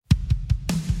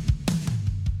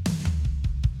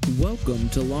Welcome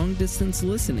to Long Distance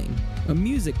Listening, a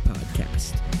music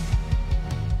podcast.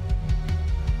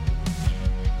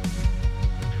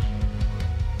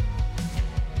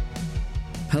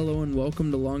 Hello and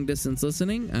welcome to Long Distance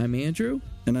Listening. I'm Andrew.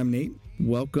 And I'm Nate.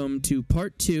 Welcome to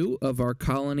part 2 of our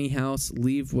Colony House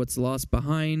Leave What's Lost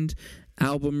Behind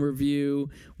album review.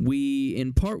 We,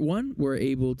 in part 1, were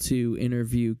able to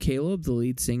interview Caleb, the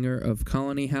lead singer of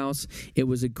Colony House. It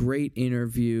was a great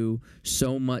interview,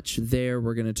 so much there.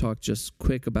 We're going to talk just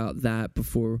quick about that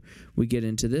before we get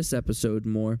into this episode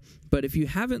more. But if you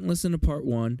haven't listened to part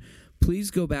 1,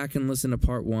 please go back and listen to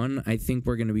part 1. I think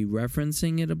we're going to be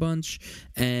referencing it a bunch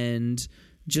and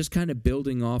just kind of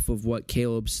building off of what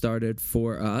Caleb started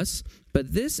for us.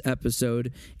 But this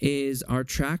episode is our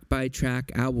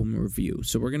track-by-track album review.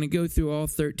 So we're going to go through all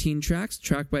 13 tracks,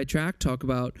 track by track, talk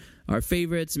about our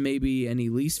favorites, maybe any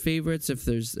least favorites, if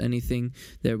there's anything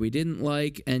that we didn't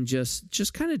like, and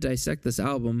just kind of dissect this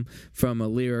album from a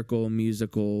lyrical,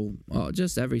 musical,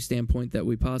 just every standpoint that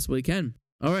we possibly can.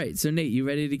 All right, so Nate, you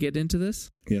ready to get into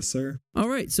this? Yes, sir. All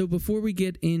right, so before we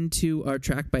get into our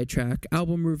track-by-track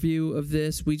album review of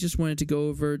this, we just wanted to go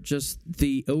over just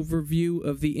the overview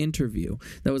of the interview.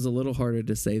 That was a little harder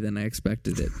to say than I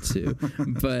expected it to,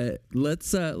 but let's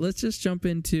just jump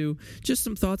into just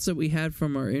some thoughts that we had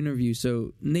from our interview.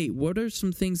 So, Nate, what are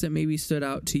some things that maybe stood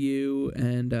out to you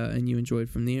and you enjoyed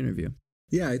from the interview?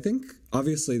 Yeah, I think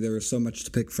obviously there was so much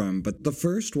to pick from, but the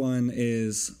first one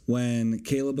is when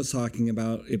Caleb was talking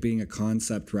about it being a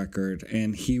concept record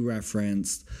and he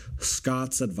referenced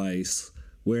Scott's advice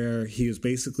where he was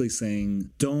basically saying,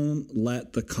 don't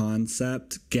let the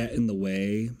concept get in the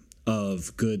way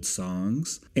of good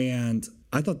songs. And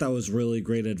I thought that was really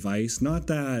great advice. Not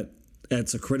that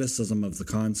it's a criticism of the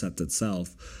concept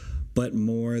itself, but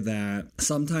more that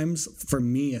sometimes, for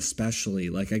me especially,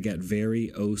 like I get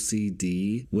very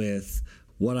OCD with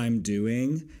what I'm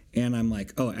doing, and I'm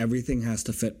like, oh, everything has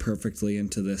to fit perfectly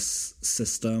into this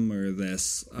system or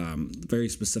this very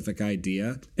specific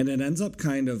idea. And it ends up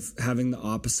kind of having the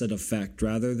opposite effect.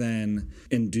 Rather than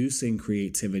inducing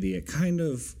creativity, it kind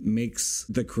of makes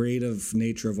the creative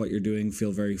nature of what you're doing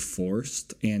feel very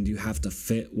forced, and you have to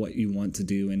fit what you want to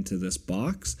do into this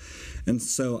box. And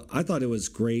so I thought it was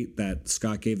great that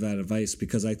Scott gave that advice,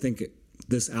 because I think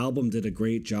this album did a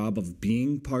great job of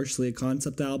being partially a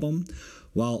concept album,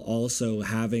 while also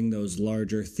having those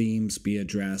larger themes be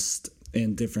addressed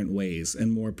in different ways and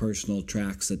more personal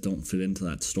tracks that don't fit into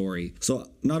that story. So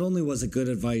not only was it good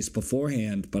advice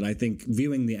beforehand, but I think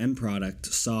viewing the end product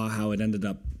saw how it ended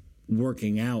up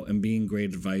working out and being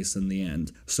great advice in the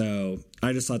end. So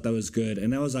I just thought that was good.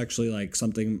 And that was actually like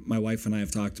something my wife and I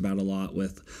have talked about a lot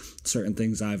with certain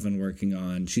things I've been working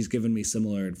on. She's given me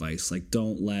similar advice, like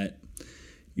don't let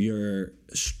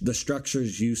the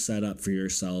structures you set up for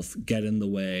yourself get in the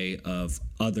way of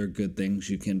other good things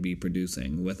you can be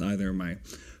producing with either my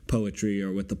poetry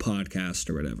or with the podcast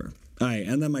or whatever. All right,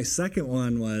 and then my second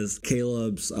one was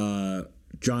Caleb's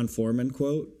John Foreman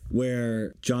quote,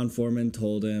 where John Foreman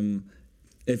told him,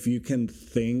 if you can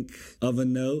think of a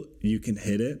note, you can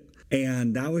hit it.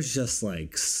 And that was just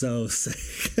like so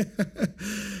sick.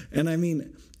 And I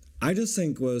mean, I just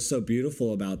think what was so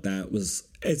beautiful about that was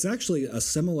it's actually a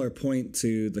similar point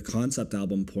to the concept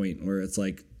album point, where it's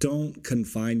like, don't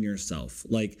confine yourself.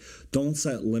 Like, don't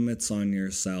set limits on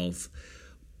yourself,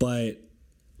 but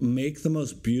make the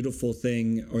most beautiful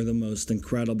thing or the most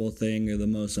incredible thing or the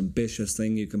most ambitious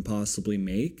thing you can possibly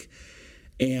make.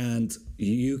 And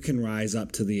you can rise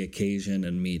up to the occasion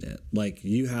and meet it. Like,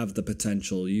 you have the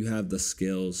potential, you have the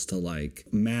skills to like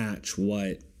match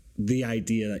what the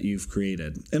idea that you've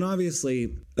created. And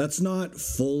obviously that's not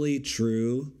fully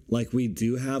true. Like, we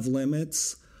do have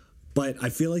limits, but I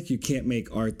feel like you can't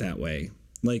make art that way.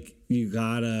 Like, you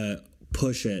gotta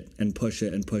push it and push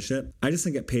it and push it. I just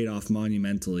think it paid off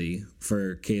monumentally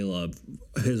for Caleb,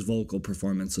 his vocal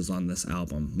performances on this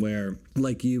album, where,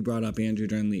 like you brought up, Andrew,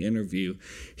 during the interview,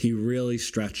 he really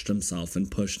stretched himself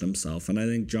and pushed himself. And I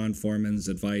think John Foreman's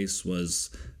advice was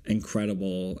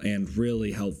incredible and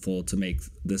really helpful to make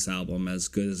this album as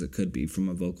good as it could be from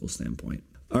a vocal standpoint.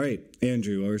 All right,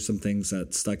 Andrew, what are some things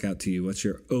that stuck out to you? What's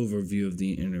your overview of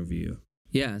the interview?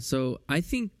 Yeah, so I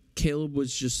think Caleb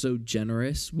was just so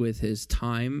generous with his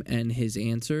time and his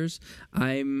answers.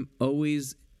 I'm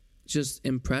always just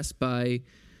impressed by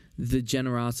the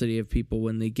generosity of people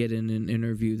when they get in an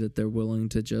interview, that they're willing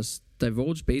to just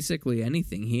divulge basically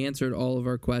anything. He answered all of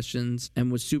our questions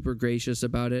and was super gracious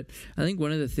about it. I think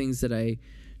one of the things that I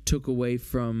took away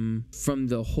from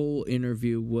the whole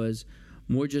interview was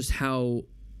more just how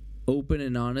open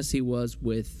and honest he was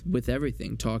with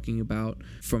everything, talking about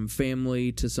from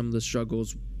family to some of the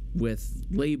struggles with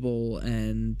label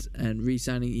and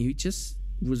re-signing. He just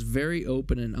was very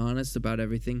open and honest about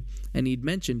everything. And he'd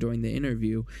mentioned during the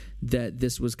interview that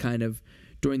this was kind of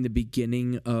during the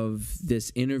beginning of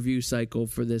this interview cycle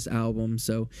for this album,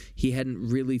 so he hadn't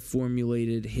really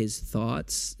formulated his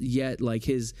thoughts yet, like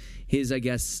his I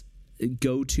guess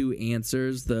go-to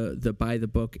answers, the by the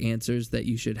book answers that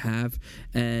you should have.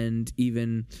 And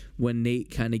even when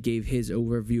Nate kind of gave his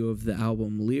overview of the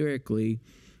album lyrically,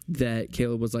 that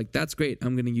Caleb was like, that's great,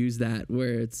 I'm going to use that,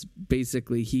 where it's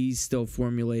basically he's still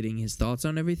formulating his thoughts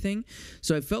on everything.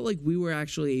 So I felt like we were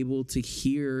actually able to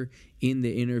hear in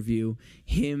the interview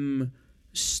him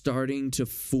starting to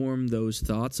form those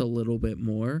thoughts a little bit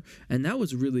more, and that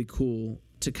was really cool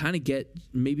to kind of get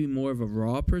maybe more of a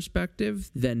raw perspective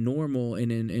than normal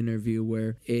in an interview,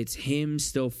 where it's him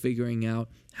still figuring out,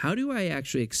 how do I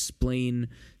actually explain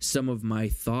some of my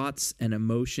thoughts and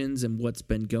emotions and what's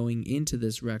been going into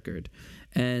this record?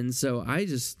 And so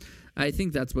I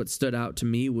think that's what stood out to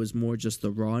me, was more just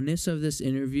the rawness of this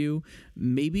interview,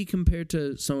 maybe compared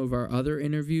to some of our other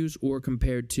interviews, or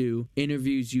compared to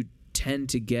interviews you tend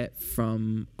to get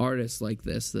from artists like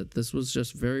this, that this was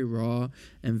just very raw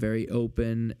and very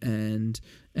open and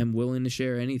willing to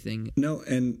share anything. No,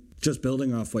 and just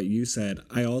building off what you said,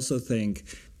 I also think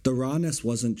the rawness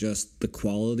wasn't just the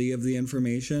quality of the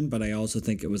information, but I also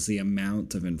think it was the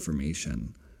amount of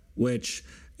information, which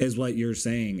is what you're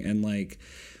saying. And like,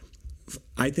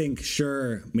 I think,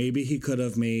 sure, maybe he could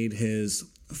have made his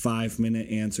 5-minute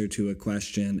answer to a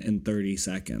question in 30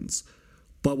 seconds.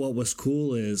 But what was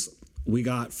cool is we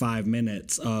got 5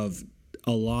 minutes of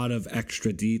a lot of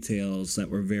extra details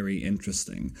that were very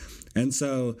interesting. And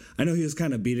so I know he was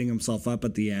kind of beating himself up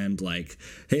at the end, like,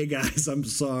 hey guys, I'm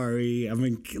sorry. I've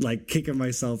been like kicking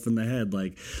myself in the head.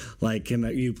 Like, can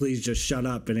you please just shut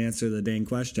up and answer the dang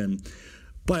question?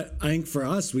 But I think for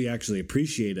us, we actually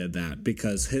appreciated that,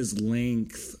 because his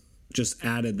length just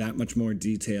added that much more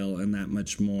detail and that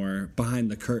much more behind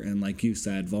the curtain, like you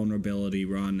said, vulnerability,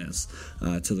 rawness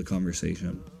to the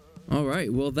conversation. All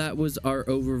right, well, that was our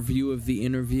overview of the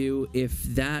interview. If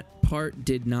that part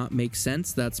did not make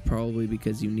sense, that's probably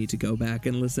because you need to go back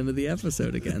and listen to the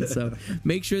episode again. So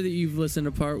make sure that you've listened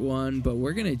to part 1, but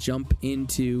we're going to jump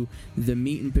into the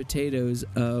meat and potatoes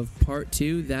of part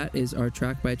 2. That is our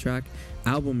track-by-track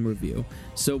album review.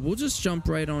 So we'll just jump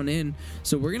right on in.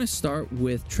 So we're going to start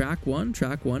with track 1.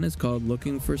 Track 1 is called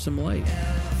Looking for Some Light.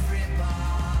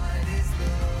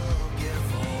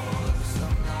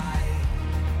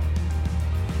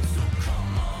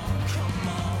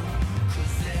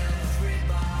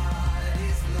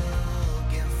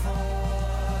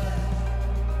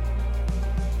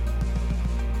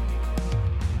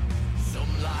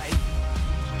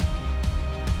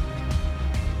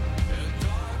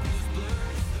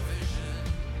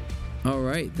 All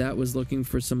right, that was Looking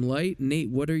for Some Light.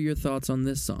 Nate, what are your thoughts on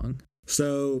this song?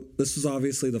 So this was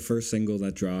obviously the first single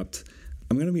that dropped.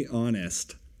 I'm going to be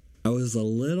honest, I was a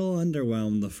little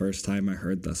underwhelmed the first time I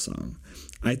heard this song.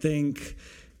 I think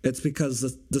it's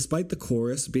because despite the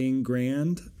chorus being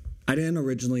grand, I didn't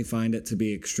originally find it to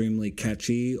be extremely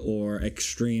catchy or I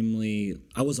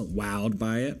wasn't wowed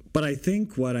by it. But I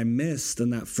think what I missed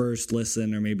in that first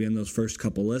listen, or maybe in those first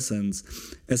couple listens,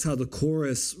 is how the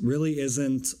chorus really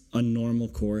isn't a normal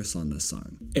chorus on this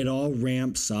song. It all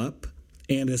ramps up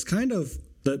and is kind of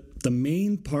the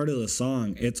main part of the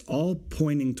song. It's all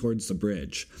pointing towards the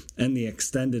bridge and the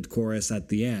extended chorus at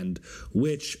the end,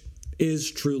 which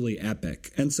is truly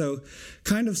epic. And so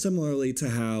kind of similarly to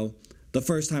how the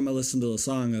first time I listened to the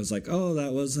song, I was like, oh,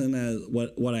 that wasn't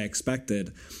what I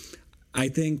expected. I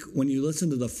think when you listen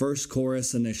to the first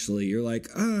chorus initially, you're like,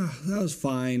 that was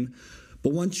fine.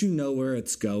 But once you know where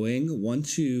it's going,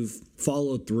 once you've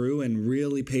followed through and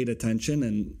really paid attention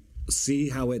and see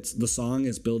how the song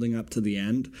is building up to the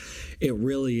end, it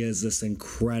really is this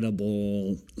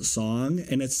incredible song.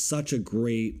 And it's such a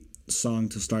great song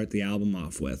to start the album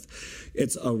off with.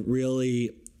 It's a really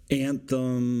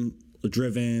anthem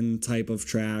driven type of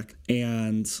track,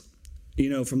 and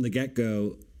from the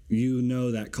get-go,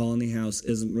 that Colony House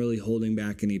isn't really holding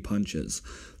back any punches.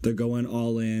 They're going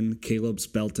all in. Caleb's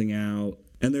belting out,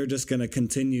 and they're just going to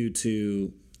continue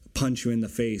to punch you in the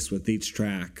face with each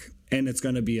track, and it's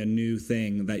going to be a new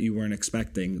thing that you weren't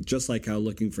expecting, just like how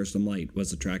Looking for Some Light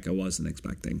was a track I wasn't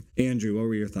expecting. Andrew, what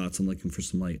were your thoughts on Looking for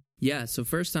Some Light? Yeah, so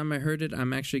first time I heard it,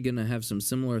 I'm actually going to have some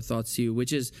similar thoughts to you,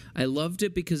 which is I loved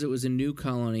it because it was a new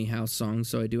Colony House song,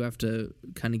 so I do have to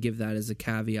kind of give that as a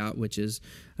caveat, which is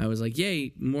I was like,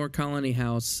 yay, more Colony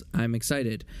House, I'm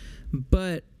excited.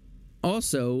 But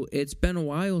also, it's been a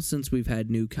while since we've had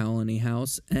New Colony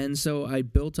House, and so I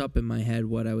built up in my head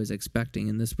what I was expecting,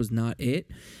 and this was not it.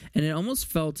 And it almost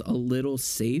felt a little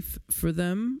safe for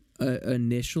them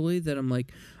initially, that I'm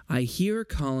like, I hear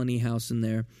Colony House in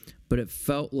there, but it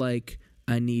felt like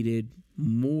I needed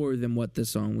more than what the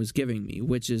song was giving me,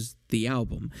 which is the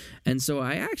album. And so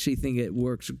I actually think it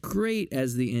works great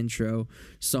as the intro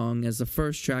song, as the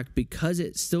first track, because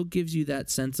it still gives you that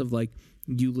sense of like,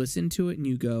 you listen to it and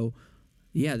you go,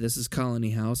 yeah, this is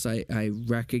Colony House. I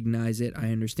recognize it.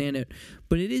 I understand it.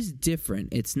 But it is different.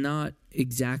 It's not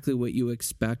exactly what you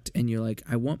expect. And you're like,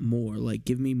 I want more. Like,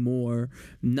 give me more,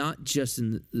 not just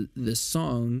in the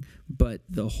song, but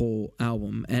the whole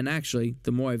album. And actually,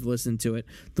 the more I've listened to it,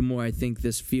 the more I think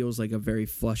this feels like a very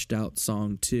flushed out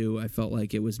song, too. I felt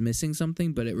like it was missing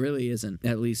something, but it really isn't,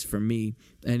 at least for me,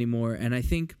 anymore. And I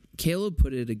think Caleb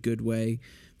put it a good way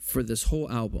for this whole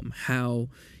album, how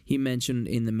he mentioned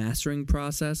in the mastering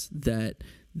process that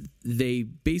they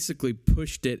basically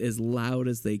pushed it as loud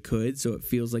as they could, so it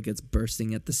feels like it's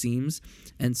bursting at the seams.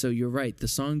 And so you're right, the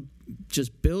song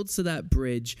just builds to that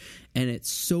bridge, and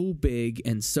it's so big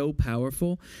and so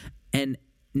powerful. And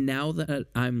now that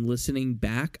I'm listening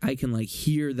back, I can like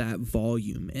hear that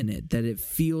volume in it, that it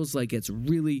feels like it's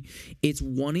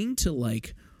wanting to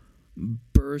like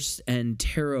burst and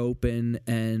tear open,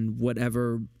 and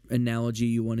whatever analogy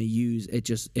you want to use,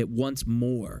 it wants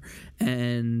more.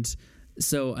 And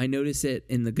so I notice it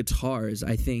in the guitars.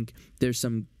 I think there's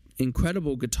some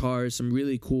incredible guitars, some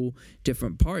really cool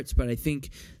different parts, but I think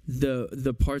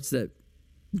the parts that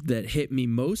hit me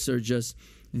most are just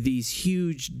these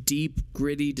huge, deep,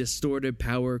 gritty, distorted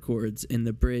power chords in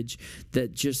the bridge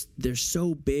that just, they're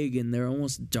so big and they're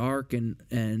almost dark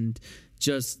and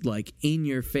just like in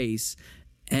your face.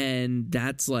 And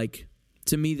that's like,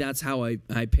 to me, that's how I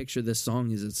picture this song,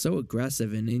 is it's so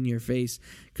aggressive and in your face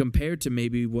compared to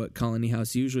maybe what Colony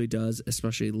House usually does,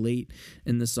 especially late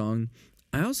in the song.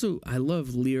 I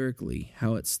love lyrically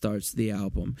how it starts the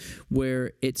album,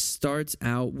 where it starts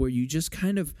out where you just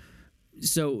kind of,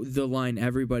 so the line,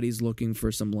 everybody's looking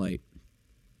for some light.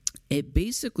 It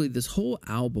basically, this whole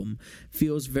album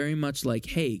feels very much like,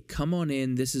 hey, come on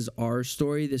in. This is our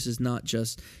story. This is not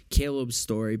just Caleb's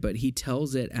story, but he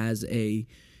tells it as a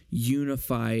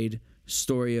unified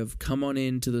story of come on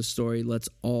into the story. Let's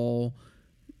all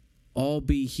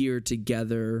be here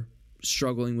together,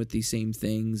 struggling with these same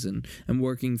things and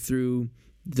working through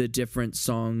the different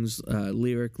songs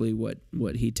lyrically,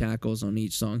 what he tackles on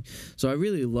each song. So I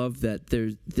really love that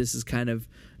this is kind of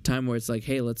time where it's like,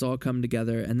 hey, let's all come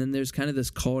together. And then there's kind of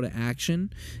this call to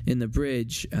action in the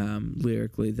bridge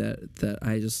lyrically that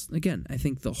I just, again, I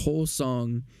think the whole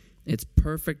song, it's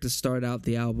perfect to start out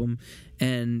the album.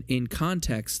 And in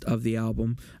context of the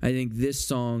album, I think this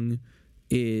song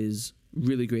is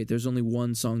really great. There's only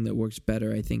one song that works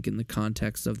better, I think, in the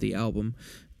context of the album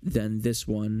than this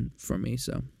one for me.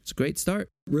 So it's a great start.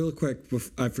 Real quick,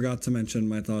 I forgot to mention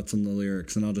my thoughts on the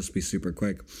lyrics, and I'll just be super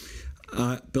quick.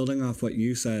 Building off what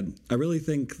you said, I really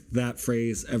think that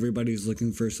phrase, everybody's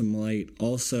looking for some light,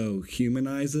 also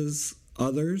humanizes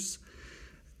others.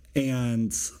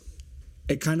 And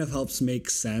it kind of helps make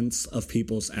sense of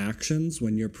people's actions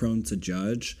when you're prone to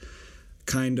judge,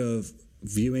 kind of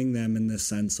viewing them in the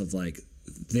sense of like,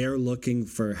 they're looking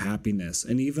for happiness,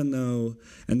 and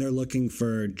they're looking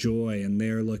for joy, and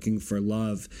they're looking for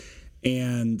love.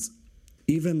 And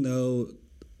even though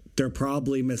they're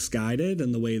probably misguided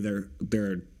in the way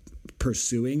they're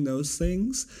pursuing those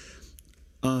things,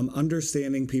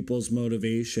 understanding people's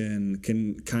motivation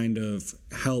can kind of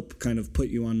help kind of put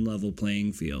you on level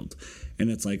playing field. And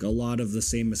it's like a lot of the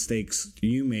same mistakes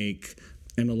you make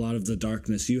and a lot of the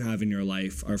darkness you have in your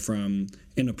life are from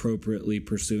inappropriately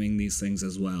pursuing these things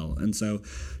as well. And so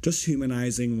just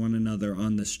humanizing one another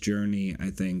on this journey, I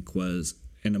think, was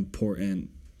an important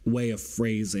way of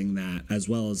phrasing that, as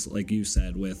well as, like you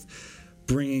said, with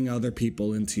bringing other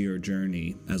people into your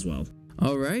journey as well.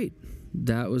 All right.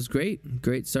 That was great.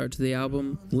 Great start to the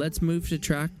album. Let's move to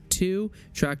track 2.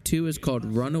 Track 2 is called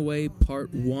Runaway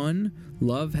Part 1,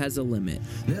 Love Has a Limit.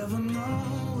 Never know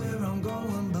where I'm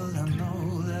going, but I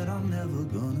know that I'm never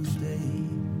gonna stay.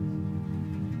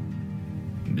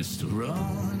 Mr.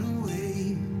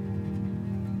 Runaway,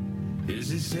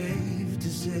 is it safe to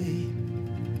say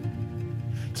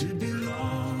to be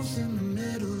lost in the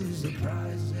middle is the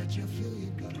price that you feel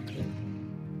you gotta pay?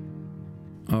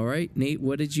 All right, Nate,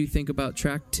 what did you think about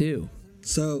track 2?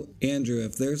 So, Andrew,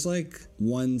 if there's like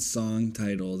one song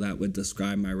title that would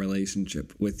describe my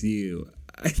relationship with you,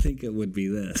 I think it would be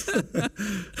this.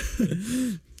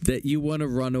 That you want to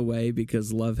run away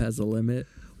because love has a limit?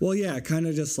 Well, yeah, kind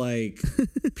of just like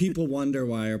people wonder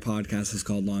why our podcast is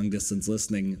called Long Distance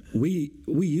Listening. We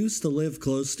used to live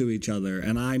close to each other,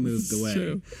 and I moved away.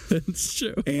 True. That's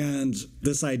true. And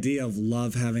this idea of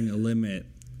love having a limit,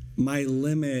 my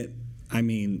limit, I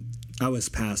mean, I was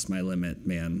past my limit,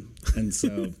 man. And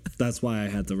so that's why I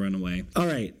had to run away. All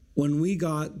right. When we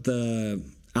got the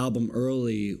album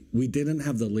early, we didn't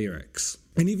have the lyrics.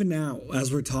 And even now,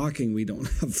 as we're talking, we don't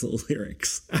have the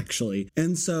lyrics, actually.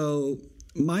 And so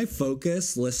my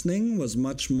focus listening was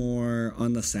much more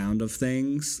on the sound of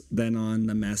things than on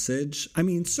the message. I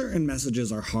mean, certain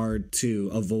messages are hard to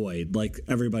avoid. Like,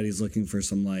 everybody's looking for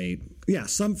some light. Yeah,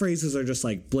 some phrases are just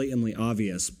like blatantly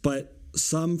obvious, but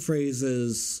some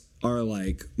phrases are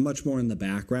like much more in the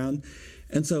background.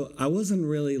 And so I wasn't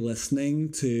really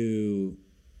listening to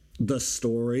the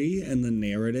story and the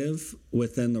narrative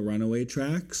within the Runaway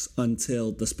tracks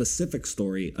until the specific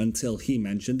story, until he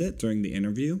mentioned it during the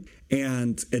interview.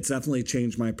 And it's definitely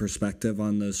changed my perspective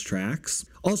on those tracks.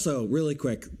 Also, really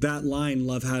quick, that line,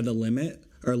 love had a limit,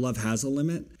 or love has a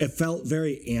limit, it felt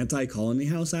very anti-Colony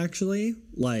House, actually.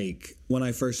 Like, when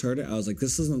I first heard it, I was like,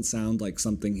 this doesn't sound like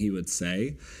something he would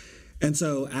say. And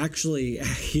so actually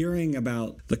hearing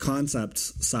about the concept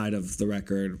side of the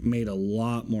record made a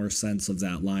lot more sense of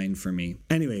that line for me.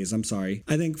 Anyways, I'm sorry.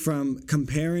 I think from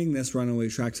comparing this Runaway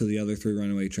track to the other three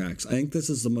Runaway tracks, I think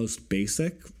this is the most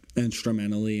basic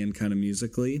instrumentally and kind of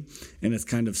musically, and it's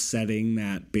kind of setting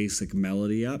that basic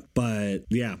melody up. But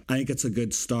yeah, I think it's a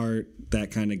good start that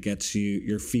kind of gets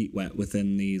your feet wet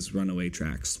within these Runaway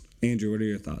tracks. Andrew, what are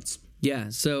your thoughts? Yeah,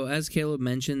 so as Caleb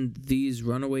mentioned, these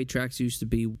Runaway tracks used to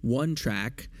be one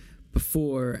track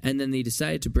before, and then they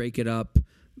decided to break it up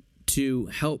to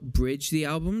help bridge the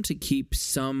album, to keep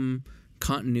some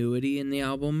continuity in the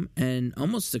album, and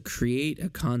almost to create a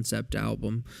concept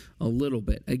album a little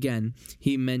bit. Again,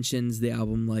 he mentions the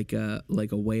album like a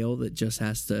whale that just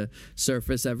has to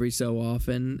surface every so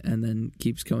often and then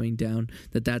keeps going down.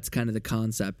 That's kind of the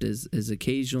concept, is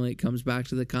occasionally it comes back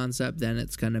to the concept, then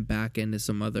it's kind of back into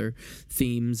some other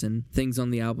themes and things on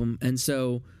the album. And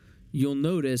so you'll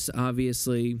notice,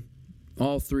 obviously,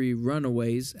 all three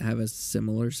Runaways have a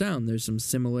similar sound. There's some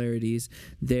similarities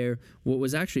there. What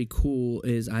was actually cool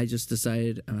is I just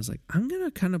decided, I was like, I'm going to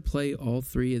kind of play all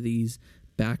three of these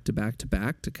back to back to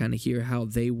back to kind of hear how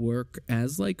they work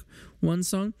as like one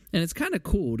song. And it's kind of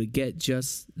cool to get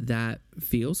just that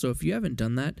feel. So if you haven't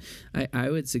done that,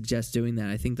 I would suggest doing that.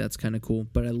 I think that's kind of cool.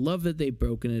 But I love that they've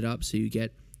broken it up so you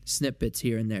get snippets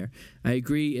here and there. I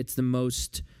agree it's the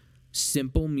most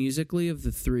simple musically of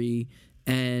the three,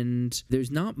 and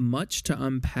there's not much to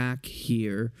unpack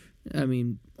here. I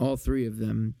mean, all three of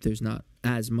them, there's not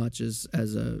as much as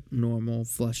a normal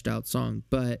fleshed out song.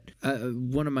 But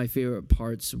one of my favorite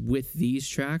parts with these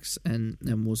tracks, and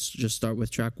we'll just start with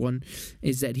track one,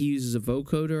 is that he uses a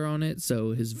vocoder on it.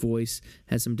 So his voice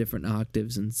has some different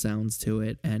octaves and sounds to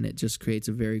it, and it just creates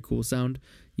a very cool sound.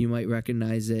 You might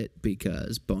recognize it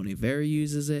because Bon Iver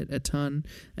uses it a ton,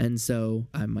 and so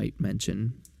I might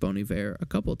mention Bon Iver a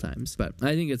couple times. But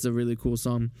I think it's a really cool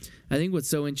song. I think what's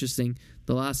so interesting,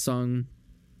 the last song,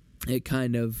 it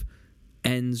kind of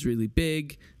ends really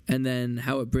big, and then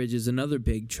how it bridges another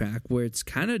big track where it's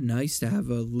kind of nice to have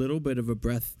a little bit of a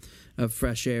breath of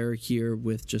fresh air here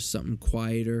with just something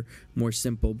quieter, more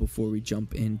simple before we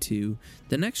jump into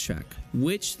the next track,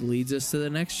 which leads us to the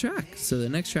next track. So the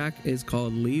next track is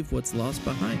called Leave What's Lost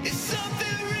Behind. It's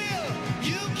something real,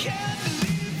 you can't believe it.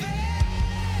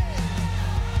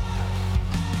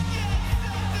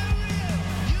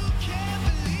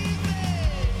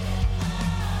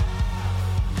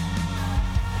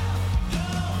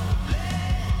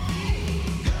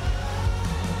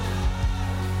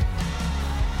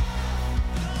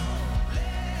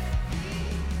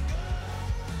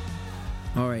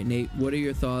 All right, Nate, what are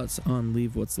your thoughts on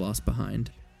Leave What's Lost Behind?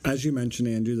 As you mentioned,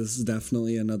 Andrew, this is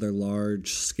definitely another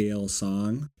large-scale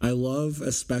song. I love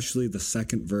especially the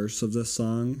second verse of this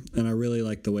song, and I really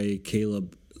like the way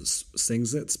Caleb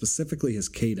sings it, specifically his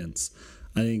cadence.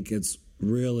 I think it's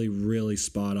really, really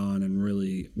spot on and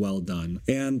really well done.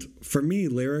 And for me,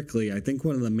 lyrically, I think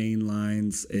one of the main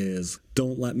lines is,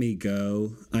 "Don't let me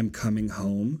go, I'm coming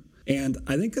home." And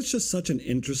I think it's just such an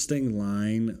interesting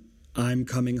line, "I'm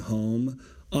coming home,"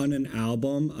 on an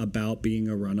album about being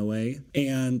a runaway.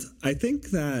 And I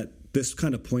think that this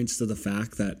kind of points to the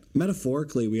fact that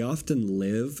metaphorically we often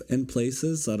live in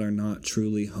places that are not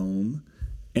truly home.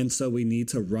 And so we need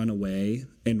to run away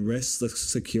and risk the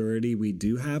security we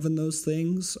do have in those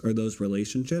things or those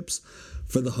relationships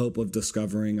for the hope of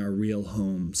discovering our real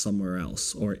home somewhere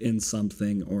else, or in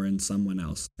something or in someone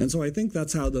else. And so I think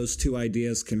that's how those two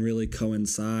ideas can really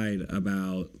coincide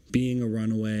about being a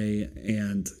runaway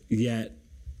and yet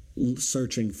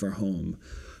searching for home.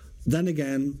 Then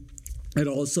again, it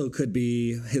also could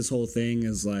be his whole thing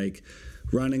is like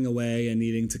running away and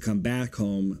needing to come back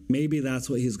home. Maybe that's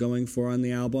what he's going for on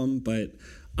the album, but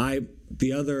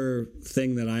the other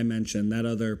thing that I mentioned, that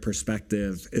other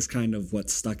perspective, is kind of what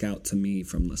stuck out to me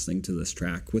from listening to this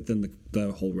track within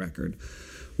the whole record.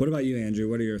 What about you, Andrew?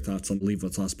 What are your thoughts on Leave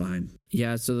What's Lost Behind?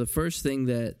 Yeah, so the first thing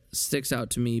that sticks out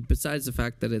to me, besides the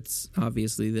fact that it's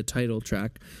obviously the title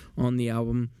track on the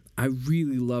album, I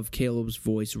really love Caleb's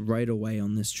voice right away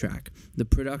on this track. The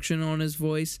production on his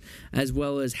voice, as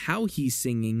well as how he's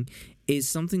singing, is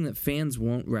something that fans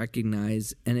won't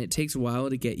recognize, and it takes a while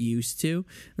to get used to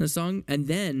in the song. And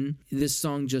then this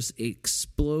song just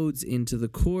explodes into the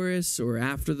chorus or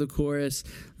after the chorus.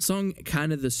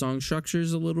 The song structure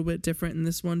is a little bit different in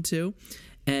this one too.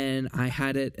 And I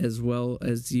had it as well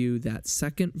as you. That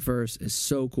second verse is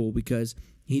so cool because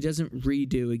he doesn't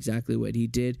redo exactly what he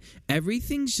did.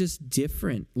 Everything's just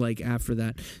different like after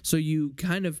that. So you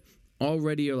kind of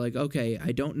already are like, okay,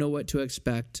 I don't know what to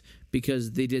expect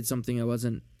because they did something I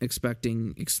wasn't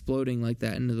expecting, exploding like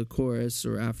that into the chorus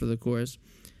or after the chorus.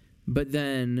 But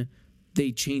then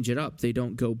they change it up. They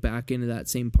don't go back into that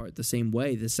same part the same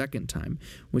way the second time,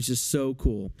 which is so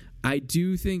cool. I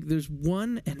do think there's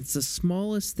one, and it's the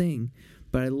smallest thing,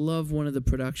 but I love one of the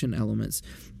production elements.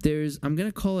 I'm going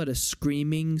to call it a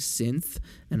screaming synth,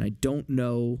 and I don't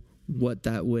know what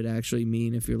that would actually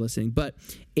mean if you're listening, but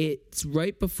it's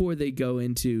right before they go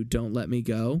into Don't Let Me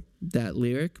Go, that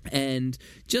lyric, and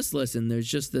just listen, there's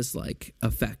just this like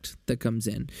effect that comes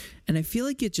in, and I feel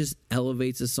like it just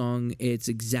elevates a song. It's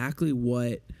exactly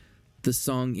what the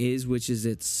song is, which is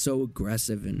it's so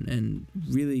aggressive and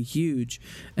really huge,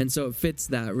 and so it fits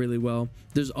that really well.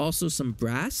 There's also some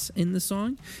brass in the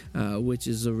song, which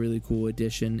is a really cool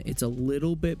addition. It's a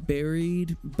little bit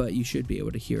buried, but you should be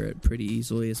able to hear it pretty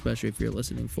easily, especially if you're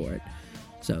listening for it.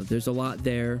 So there's a lot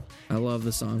there. I love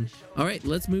the song. All right,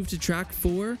 let's move to track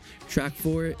 4. Track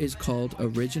 4 is called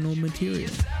Original Material.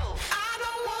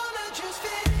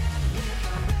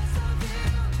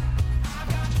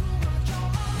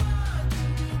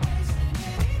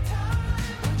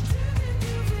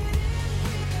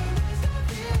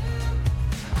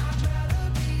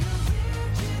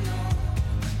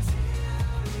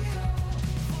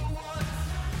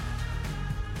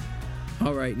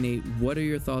 All right, Nate, what are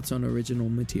your thoughts on Original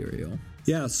Material?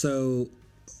 Yeah, so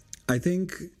I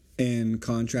think in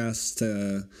contrast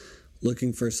to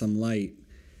Looking for Some Light,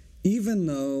 even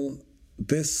though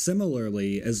this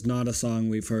similarly is not a song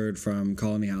we've heard from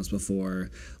Colony House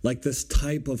before, like this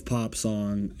type of pop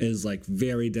song is like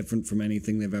very different from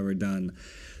anything they've ever done,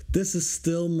 this is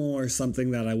still more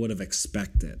something that I would have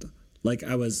expected. Like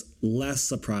I was less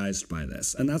surprised by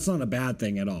this, and that's not a bad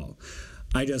thing at all.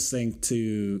 I just think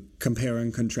to compare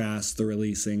and contrast the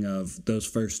releasing of those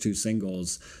first two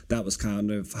singles, that was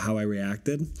kind of how I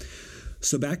reacted.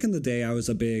 So back in the day, I was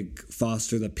a big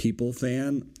Foster the People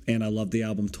fan, and I loved the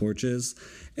album Torches.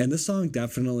 And this song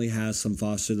definitely has some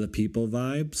Foster the People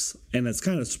vibes, and it's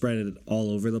kind of spread all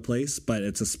over the place, but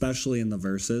it's especially in the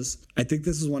verses. I think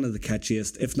this is one of the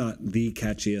catchiest, if not the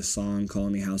catchiest song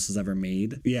Colony House has ever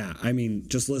made. Yeah, I mean,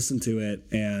 just listen to it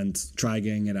and try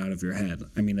getting it out of your head.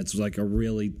 I mean, it's like a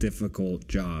really difficult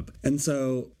job. And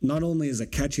so not only is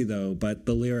it catchy though, but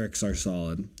the lyrics are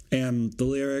solid. And the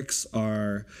lyrics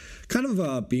are kind of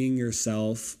about being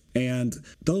yourself. And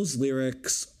those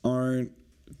lyrics aren't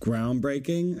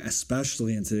groundbreaking,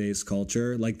 especially in today's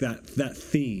culture. Like that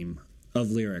theme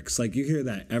of lyrics, like you hear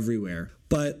that everywhere.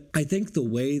 But I think the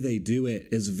way they do it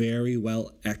is very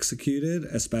well executed,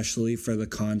 especially for the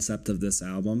concept of this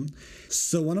album.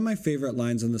 So one of my favorite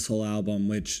lines on this whole album,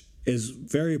 which is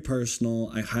very personal,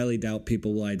 I highly doubt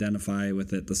people will identify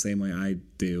with it the same way I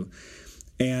do.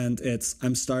 And it's,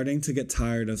 I'm starting to get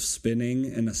tired of spinning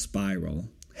in a spiral,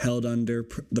 held under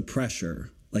the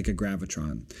pressure like a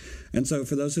gravitron. And so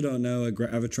for those who don't know, a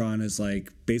gravitron is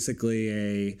like basically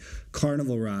a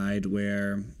carnival ride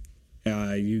where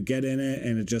you get in it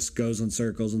and it just goes in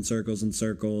circles and circles and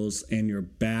circles, and your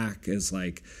back is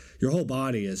like, your whole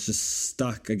body is just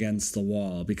stuck against the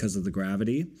wall because of the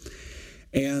gravity.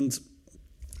 And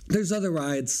there's other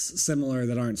rides similar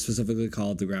that aren't specifically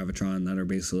called the Gravitron that are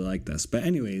basically like this. But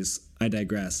anyways, I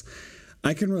digress.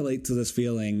 I can relate to this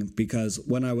feeling because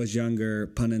when I was younger,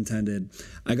 pun intended,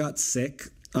 I got sick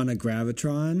on a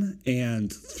Gravitron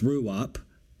and threw up.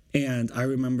 And I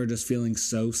remember just feeling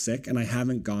so sick, and I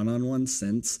haven't gone on one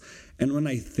since. And when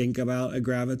I think about a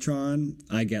Gravitron,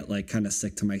 I get like kind of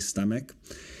sick to my stomach.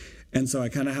 And so I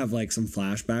kind of have like some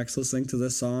flashbacks listening to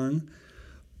this song.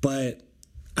 But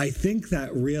I think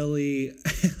that really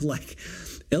like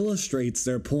illustrates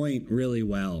their point really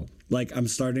well. Like, I'm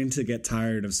starting to get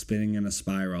tired of spinning in a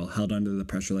spiral, held under the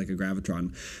pressure like a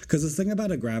Gravitron. Because the thing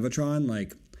about a Gravitron,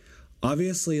 like,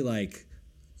 obviously, like,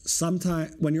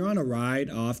 sometimes when you're on a ride,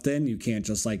 often you can't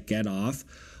just like get off,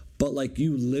 but like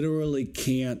you literally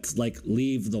can't like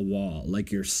leave the wall,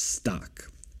 like you're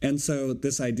stuck. And so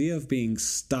this idea of being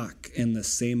stuck in the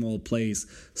same old place,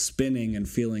 spinning and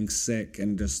feeling sick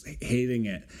and just hating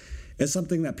it, is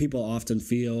something that people often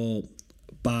feel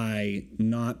by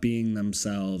not being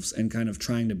themselves and kind of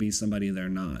trying to be somebody they're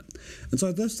not. And so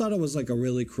I just thought it was like a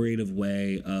really creative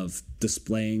way of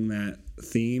displaying that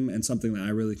theme and something that I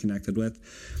really connected with.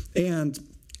 And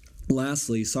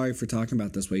lastly, sorry for talking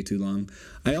about this way too long,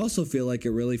 I also feel like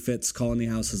it really fits Colony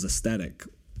House's aesthetic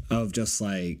of just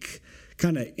like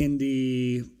kind of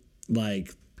indie,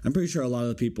 like I'm pretty sure a lot of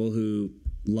the people who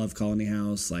love Colony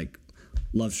House like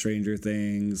love Stranger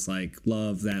Things, like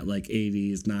love that like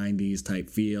 80s, 90s type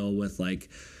feel with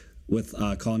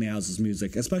Colony House's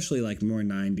music, especially like more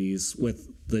 90s with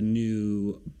the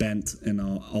new bent and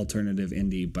alternative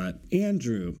indie. But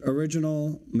Andrew,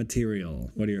 original material,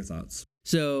 what are your thoughts?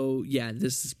 So yeah,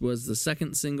 this was the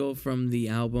second single from the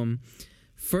album.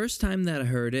 First time that I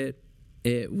heard it,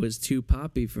 it was too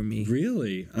poppy for me.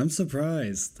 Really? I'm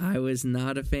surprised. I was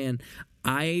not a fan.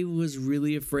 I was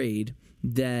really afraid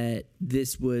that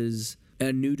this was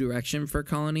a new direction for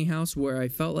Colony House, where I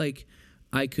felt like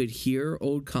I could hear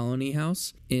old Colony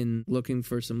House in Looking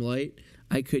for Some Light.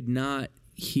 I could not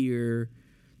hear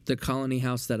the Colony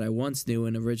House that I once knew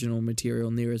in original material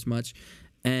near as much.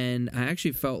 And I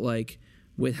actually felt like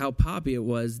with how poppy it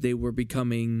was, they were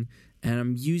becoming, and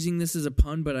I'm using this as a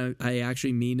pun, but I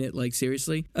actually mean it like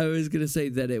seriously. I was going to say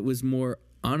that it was more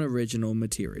unoriginal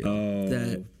material. Oh,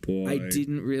 that boy. I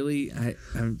didn't really...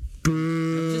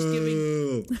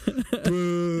 Boo!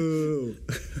 Boo!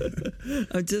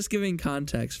 I'm just giving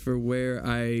context for where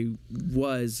I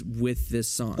was with this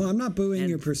song. Oh, I'm not booing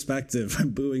your perspective. I'm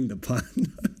booing the pun.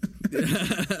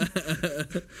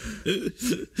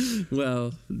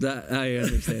 Well, that I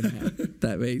understand that.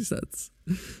 That makes sense.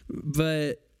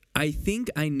 But I think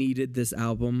I needed this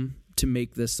album to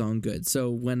make this song good.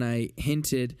 So when I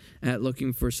hinted at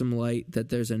Looking for Some Light that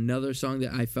there's another song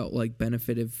that I felt like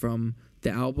benefited from the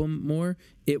album more,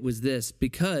 it was this,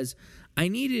 because I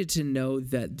needed to know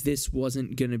that this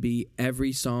wasn't going to be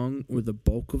every song or the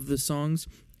bulk of the songs,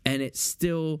 and it's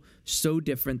still so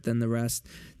different than the rest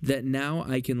that now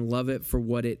I can love it for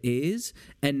what it is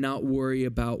and not worry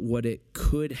about what it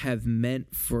could have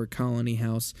meant for Colony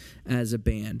House as a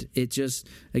band. It just,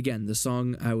 again, the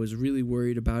song, I was really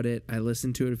worried about it. I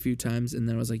listened to it a few times, and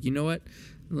then I was like, you know what?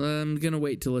 I'm going to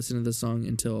wait to listen to the song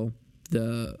until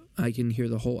I can hear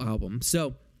the whole album.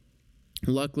 So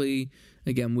luckily,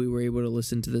 again, we were able to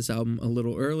listen to this album a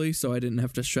little early, so I didn't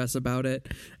have to stress about it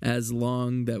as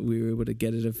long, that we were able to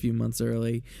get it a few months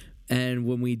early. And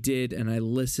when we did, and I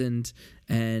listened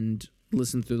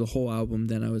through the whole album,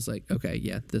 then I was like, okay,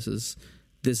 yeah, this is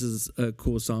a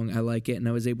cool song. I like it. And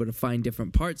I was able to find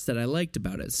different parts that I liked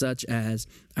about it, such as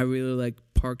I really like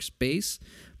Park's bass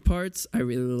parts. I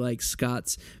really like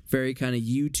Scott's very kind of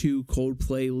U2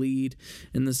 Coldplay lead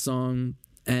in the song.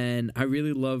 And I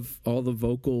really love all the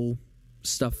vocal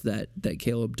stuff that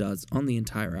Caleb does on the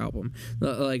entire album.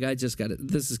 Like, I just got it.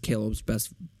 This is Caleb's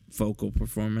best vocal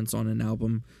performance on an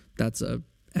album. That's a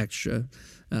extra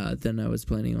than I was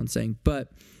planning on saying.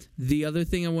 But the other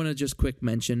thing I want to just quick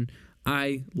mention,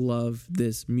 I love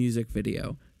this music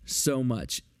video so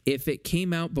much. If it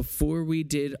came out before we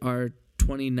did our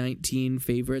 2019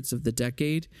 favorites of the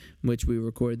decade, which we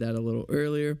recorded that a little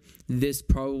earlier, this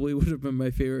probably would have been my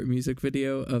favorite music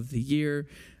video of the year.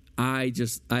 I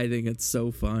think it's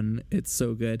so fun. It's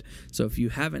so good. So if you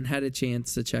haven't had a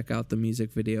chance to check out the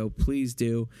music video, please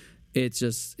do. It's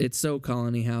so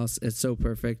Colony House. It's so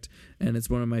perfect. And it's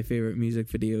one of my favorite music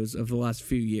videos of the last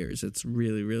few years. It's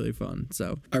really, really fun.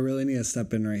 So I really need to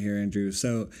step in right here, Andrew.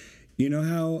 So you know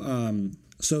how,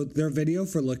 so their video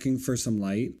for Looking for Some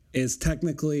Light is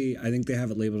technically, I think they have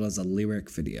it labeled as a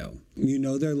lyric video. You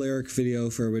know their lyric video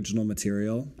for original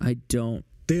material? I don't.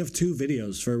 They have two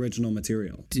videos for original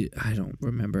material. I don't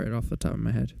remember it off the top of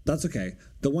my head. That's okay.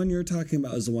 The one you're talking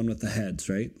about is the one with the heads,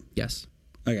 right? Yes.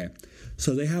 Okay.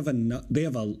 So they have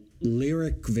a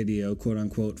lyric video, quote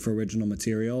unquote, for original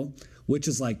material, which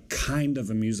is like kind of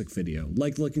a music video,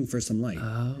 like Looking for Some Light.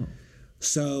 Oh.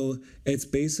 So it's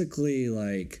basically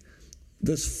like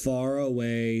this far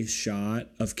away shot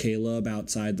of Caleb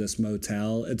outside this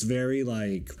motel. It's very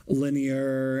like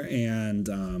linear and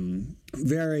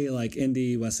very like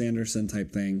indie Wes Anderson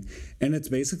type thing. And it's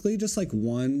basically just like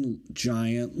one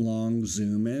giant long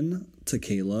zoom in to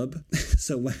Caleb.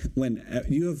 So when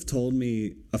you have told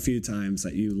me a few times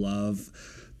that you love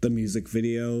the music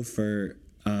video for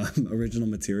original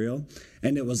material,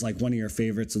 and it was like one of your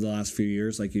favorites of the last few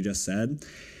years, like you just said.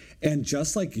 And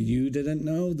just like you didn't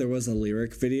know there was a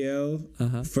lyric video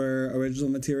for original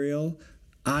material,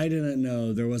 I didn't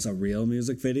know there was a real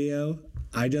music video.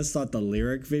 I just thought the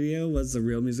lyric video was the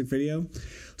real music video.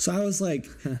 So I was like,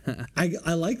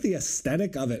 I like the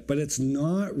aesthetic of it, but it's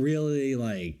not really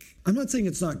like, I'm not saying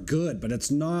it's not good, but it's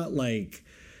not like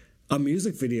a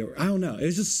music video. I don't know.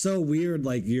 It's just so weird,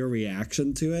 like your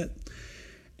reaction to it.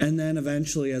 And then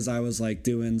eventually, as I was like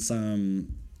doing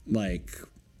some like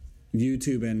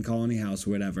YouTube and Colony House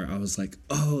or whatever, I was like,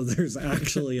 oh, there's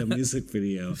actually a music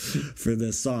video for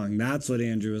this song. That's what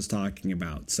Andrew was talking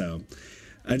about. So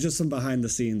I just some behind the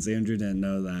scenes. Andrew didn't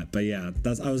know that, but yeah,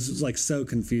 I was just like so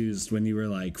confused when you were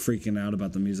like freaking out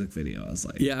about the music video. I was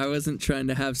like, yeah, I wasn't trying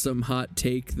to have some hot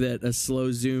take that a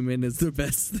slow zoom in is the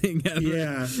best thing ever.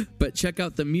 Yeah, but check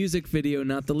out the music video,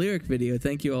 not the lyric video.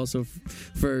 Thank you also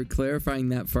for clarifying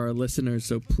that for our listeners.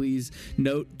 So please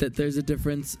note that there's a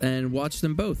difference and watch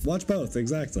them both. Watch both,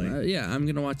 exactly. Yeah, I'm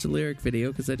gonna watch the lyric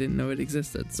video because I didn't know it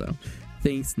existed. So.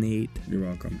 Thanks, Nate. You're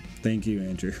welcome. Thank you,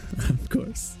 Andrew. Of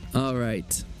course. All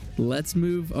right. Let's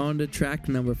move on to track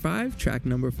number 5. Track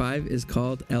number 5 is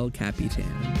called El Capitan.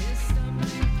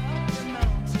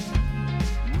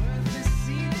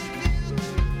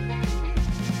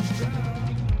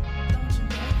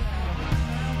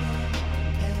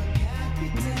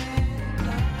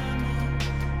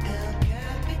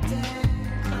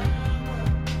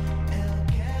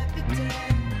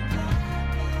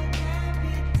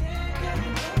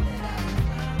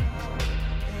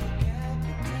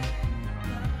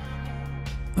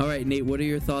 All right, Nate, what are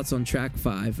your thoughts on track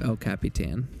 5, El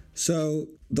Capitan? So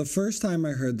the first time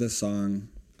I heard this song,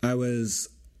 I was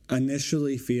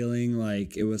initially feeling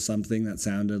like it was something that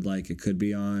sounded like it could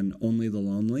be on Only the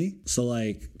Lonely. So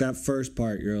like that first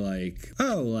part, you're like,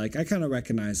 oh, like I kind of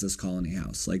recognize this Colony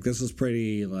House. Like this was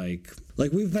pretty like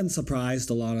we've been surprised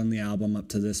a lot on the album up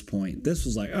to this point. This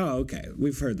was like, oh, okay,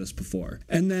 we've heard this before.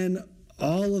 And then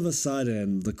all of a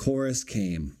sudden the chorus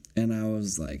came and I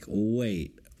was like,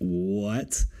 wait,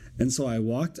 what? And so I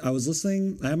was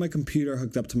listening, I had my computer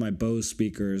hooked up to my Bose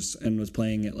speakers and was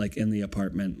playing it like in the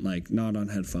apartment, like not on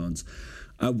headphones.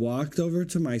 I walked over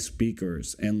to my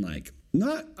speakers and like,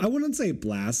 I wouldn't say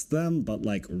blast them, but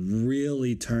like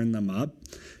really turn them up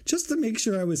just to make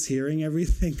sure I was hearing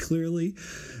everything clearly.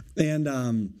 And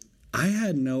I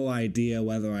had no idea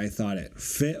whether I thought it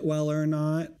fit well or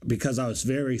not because I was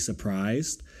very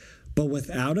surprised. But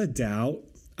without a doubt,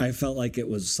 I felt like it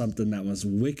was something that was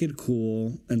wicked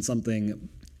cool and something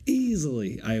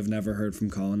easily I have never heard from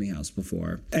Colony House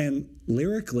before. And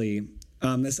lyrically,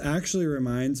 this actually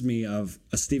reminds me of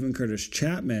a Stephen Curtis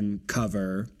Chapman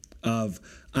cover of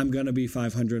I'm Gonna Be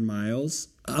 500 Miles,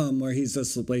 where he's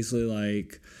just basically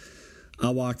like,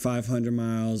 I'll walk 500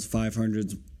 miles,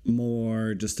 500's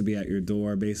more just to be at your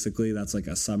door. Basically, that's like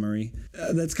a summary.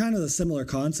 That's kind of the similar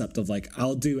concept of like,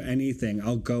 I'll do anything,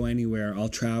 I'll go anywhere, I'll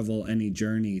travel any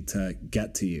journey to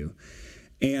get to you.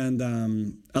 And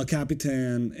El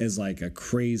Capitan is like a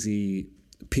crazy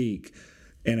peak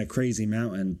and a crazy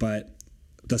mountain, but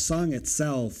the song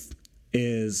itself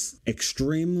is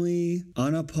extremely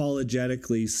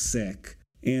unapologetically sick.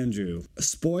 Andrew,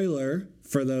 spoiler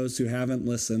for those who haven't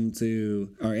listened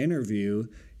to our interview,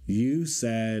 you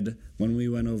said when we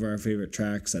went over our favorite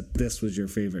tracks that this was your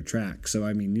favorite track. So,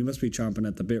 I mean, you must be chomping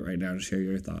at the bit right now to share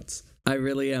your thoughts. I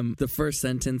really am. The first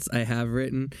sentence I have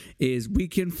written is, we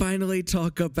can finally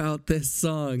talk about this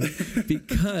song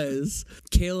because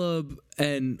Caleb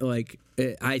and like,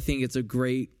 I think it's a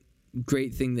great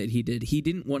thing that he did. He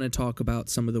didn't want to talk about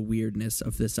some of the weirdness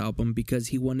of this album because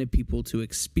he wanted people to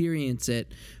experience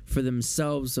it for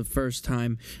themselves the first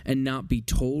time and not be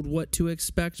told what to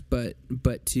expect, but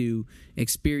to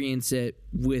experience it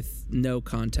with no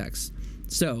context.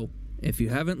 So if you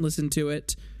haven't listened to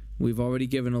it, we've already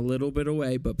given a little bit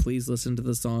away, but please listen to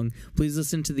the song. Please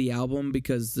listen to the album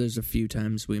because there's a few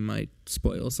times we might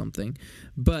spoil something.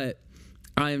 But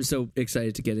I am so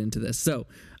excited to get into this. So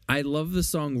I love the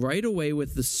song right away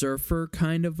with the surfer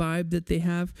kind of vibe that they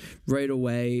have right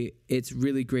away. It's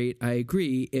really great. I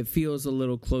agree. It feels a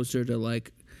little closer to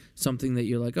like something that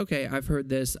you're like, okay, I've heard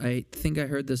this. I think I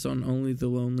heard this on Only the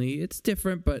Lonely. It's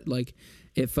different, but like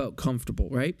it felt comfortable,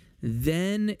 right?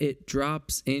 Then it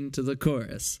drops into the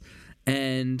chorus.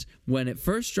 And when it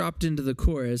first dropped into the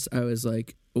chorus, I was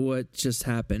like, what just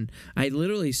happened? I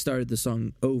literally started the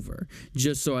song over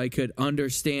just so I could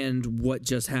understand what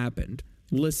just happened.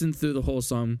 Listened through the whole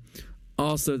song.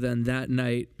 Also, then that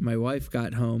night, my wife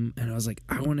got home and I was like,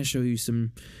 I want to show you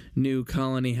some new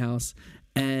Colony House.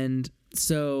 And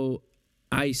so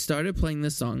I started playing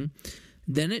this song.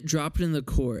 Then it dropped in the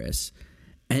chorus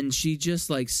and she just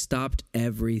like stopped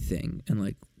everything and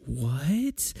like,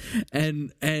 what?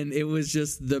 And it was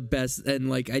just the best. And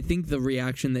like, I think the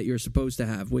reaction that you're supposed to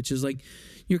have, which is like,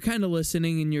 you're kind of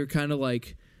listening and you're kind of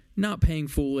like not paying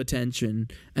full attention.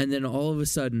 And then all of a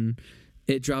sudden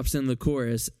it drops in the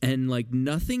chorus and like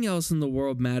nothing else in the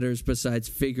world matters besides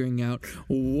figuring out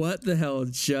what the hell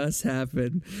just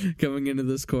happened coming into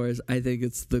this chorus. I think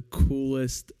it's the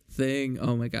coolest thing.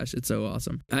 Oh my gosh, it's so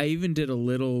awesome. I even did a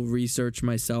little research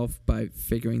myself by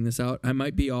figuring this out. I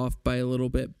might be off by a little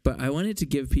bit, but I wanted to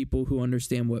give people who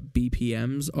understand what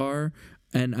BPMs are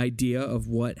an idea of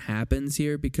what happens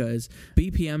here, because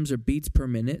BPMs are beats per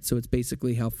minute, so it's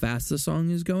basically how fast the song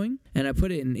is going. And I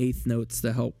put it in eighth notes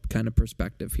to help kind of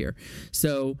perspective here.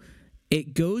 So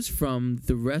it goes from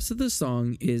the rest of the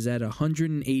song is at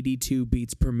 182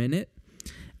 beats per minute,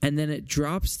 and then it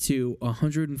drops to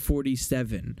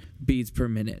 147 beats per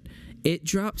minute. It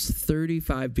drops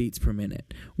 35 beats per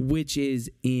minute, which is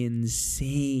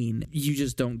insane. You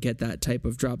just don't get that type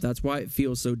of drop. That's why it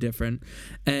feels so different.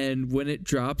 And when it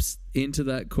drops into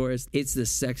that chorus, it's the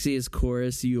sexiest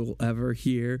chorus you'll ever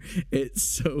hear.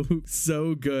 It's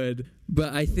so good.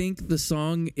 But I think the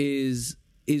song is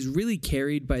really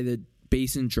carried by the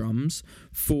bass and drums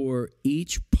for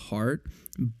each part.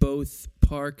 Both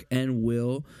Park and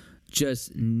Will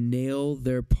just nail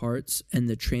their parts and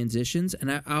the transitions,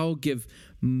 and I'll give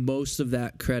most of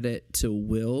that credit to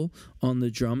Will on the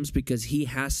drums, because he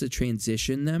has to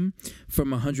transition them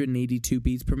from 182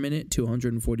 beats per minute to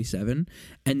 147,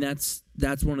 and that's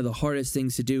one of the hardest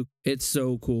things to do. It's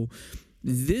so cool.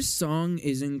 This song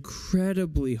is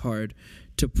incredibly hard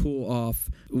to pull off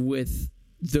with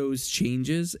those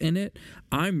changes in it.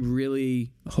 I'm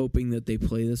really hoping that they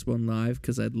play this one live,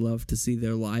 because I'd love to see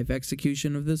their live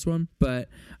execution of this one. But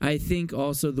I think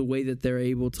also the way that they're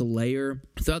able to layer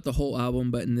throughout the whole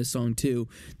album, but in this song too,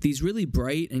 these really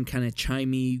bright and kind of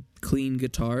chimey, clean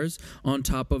guitars on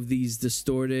top of these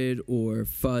distorted or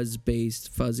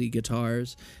fuzz-based fuzzy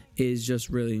guitars is just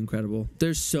really incredible.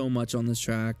 There's so much on this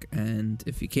track, and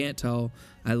if you can't tell,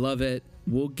 I love it.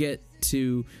 We'll get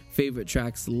to favorite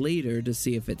tracks later to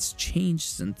see if it's changed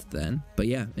since then. But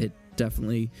yeah, it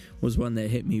definitely was one that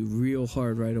hit me real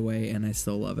hard right away, and I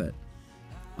still love it.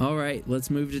 All right,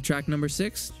 let's move to track number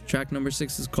 6. Track number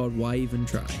 6 is called Why Even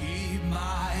Try. Keep my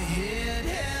head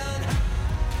held high.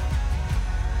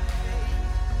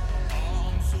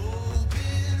 Arms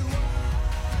open wide.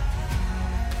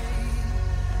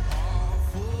 All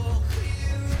full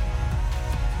clear eyes.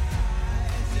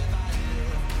 If I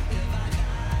live, if I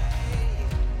die,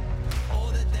 all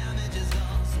the damage is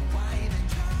done, so why even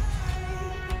try?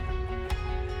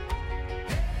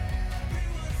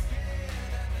 Everyone's scared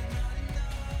that they're not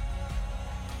enough.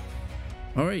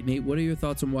 All right, Nate, what are your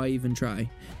thoughts on Why Even Try?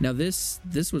 Now, this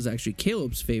was actually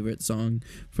Caleb's favorite song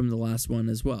from the last one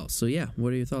as well. So yeah,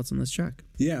 what are your thoughts on this track?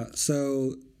 Yeah,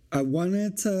 so I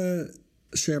wanted to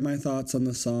share my thoughts on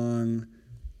the song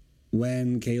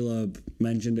when Caleb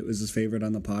mentioned it was his favorite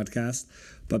on the podcast,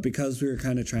 but because we were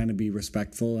kind of trying to be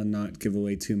respectful and not give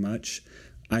away too much,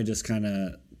 I just kind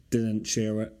of didn't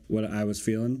share what I was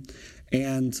feeling.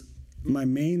 And my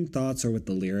main thoughts are with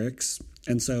the lyrics.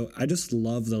 And so I just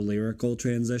love the lyrical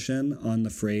transition on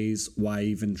the phrase, why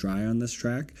even try, on this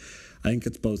track. I think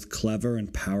it's both clever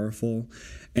and powerful.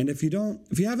 And if you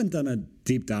haven't done a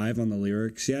deep dive on the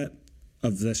lyrics yet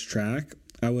of this track,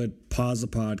 I would pause the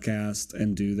podcast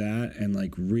and do that and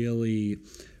like really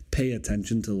pay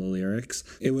attention to the lyrics.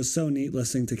 It was so neat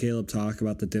listening to Caleb talk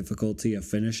about the difficulty of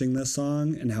finishing this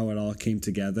song and how it all came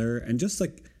together, and just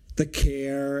like the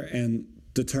care and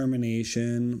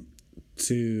determination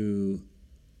to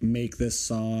make this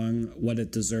song what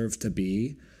it deserved to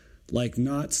be. Like,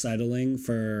 not settling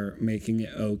for making it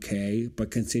okay,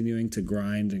 but continuing to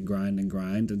grind and grind and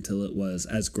grind until it was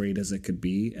as great as it could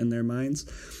be in their minds.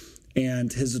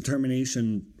 And his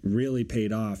determination really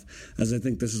paid off, as I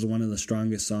think this is one of the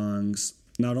strongest songs,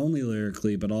 not only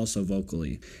lyrically, but also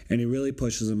vocally. And he really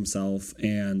pushes himself,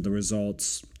 and the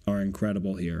results are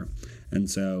incredible here. And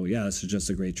so, yeah, this is just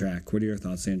a great track. What are your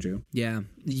thoughts, Andrew? Yeah,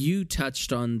 you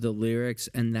touched on the lyrics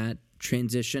and that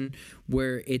transition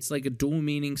where it's like a dual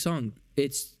meaning song.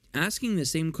 It's asking the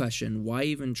same question, why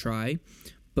even try?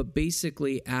 But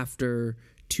basically after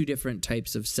two different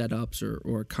types of setups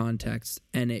or context,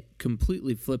 and it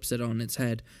completely flips it on its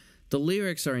head. The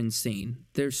lyrics are insane.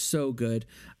 They're so good.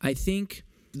 I think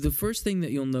the first thing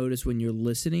that you'll notice when you're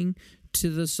listening to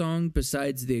the song,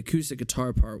 besides the acoustic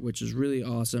guitar part, which is really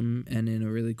awesome and in a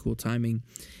really cool timing,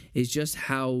 is just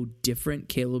how different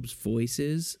Caleb's voice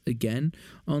is, again,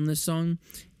 on this song.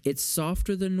 It's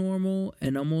softer than normal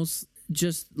and almost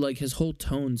just like his whole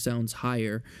tone sounds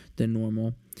higher than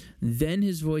normal. Then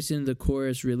his voice in the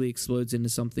chorus really explodes into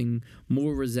something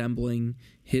more resembling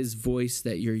his voice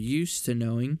that you're used to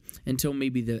knowing, until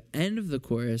maybe the end of the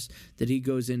chorus that he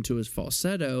goes into his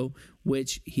falsetto,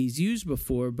 which he's used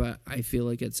before, but I feel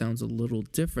like it sounds a little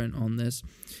different on this.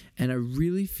 And I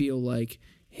really feel like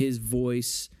his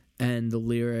voice and the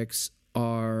lyrics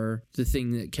are the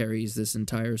thing that carries this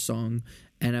entire song.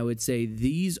 And I would say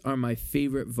these are my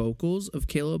favorite vocals of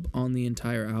Caleb on the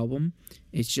entire album.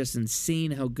 It's just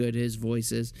insane how good his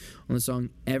voice is on the song.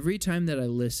 Every time that I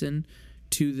listen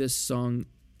to this song,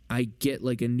 I get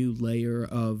like a new layer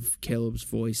of Caleb's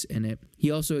voice in it. He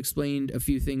also explained a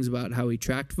few things about how he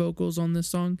tracked vocals on this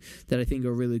song that I think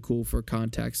are really cool for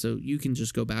context. So you can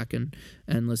just go back and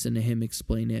listen to him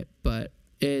explain it. But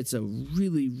it's a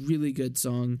really, really good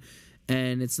song.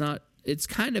 And it's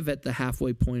kind of at the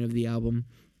halfway point of the album,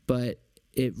 but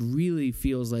it really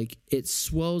feels like it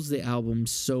swells the album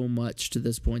so much to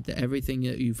this point that everything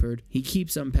that you've heard, he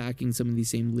keeps unpacking some of these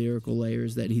same lyrical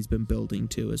layers that he's been building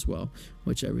to as well,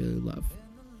 which I really love.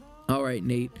 All right,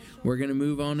 Nate, we're going to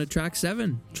move on to track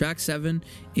 7. Track 7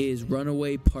 is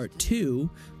Runaway Part 2,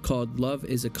 called Love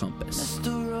is a Compass.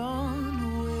 Mr.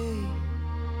 Runaway,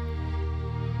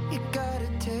 you gotta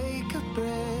take a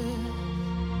breath.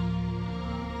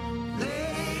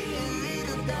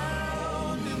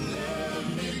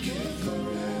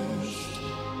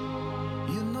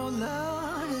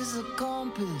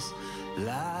 Compass,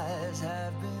 lies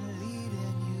have been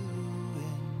leading you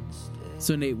instead.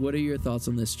 So Nate, what are your thoughts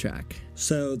on this track?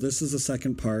 So this is the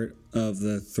second part of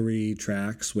the 3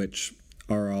 tracks, which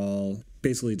are all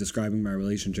basically describing my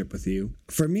relationship with you.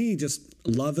 For me, just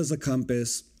love is a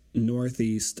compass,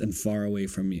 northeast and far away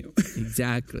from you.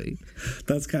 Exactly.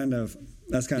 That's kind of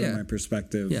my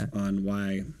perspective on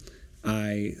why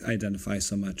I identify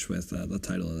so much with the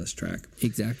title of this track.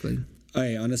 Exactly.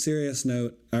 Okay, on a serious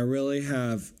note, I really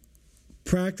have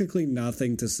practically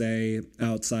nothing to say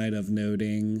outside of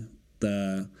noting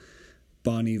the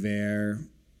Bon Iver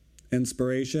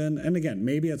inspiration. And again,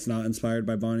 maybe it's not inspired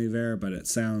by Bon Iver, but it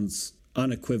sounds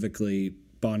unequivocally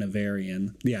Bon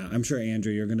Iverian. Yeah, I'm sure,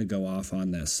 Andrew, you're going to go off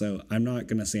on this, so I'm not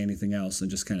going to say anything else and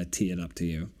just kind of tee it up to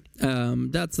you.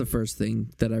 That's the first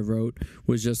thing that I wrote,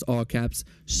 was just all caps,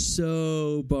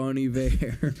 so Bon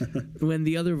Iver. When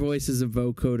the other voices of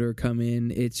vocoder come in,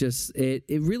 it's just, it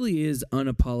really is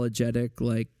unapologetic,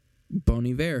 like Bon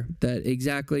Iver. That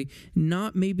exactly,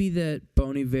 not maybe that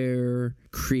Bon Iver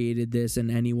created this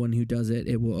and anyone who does it,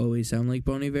 it will always sound like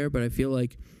Bon Iver, but I feel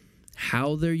like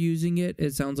how they're using it,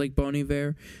 it sounds like Bon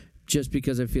Iver. Just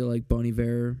because I feel like Bon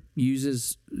Iver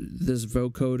uses this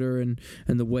vocoder and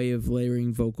the way of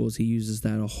layering vocals, he uses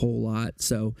that a whole lot.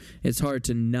 So it's hard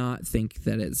to not think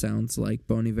that it sounds like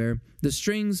Bon Iver. The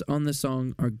strings on the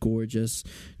song are gorgeous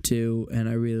too, and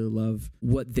I really love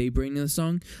what they bring to the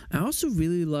song. I also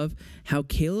really love how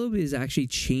Caleb is actually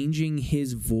changing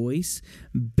his voice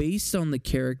based on the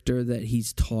character that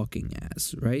he's talking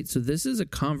as, right? So this is a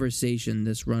conversation,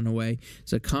 this Runaway.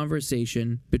 It's a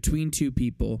conversation between two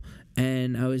people.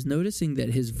 And I was noticing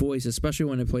that his voice, especially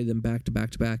when I play them back to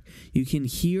back to back, you can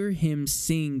hear him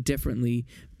sing differently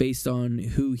based on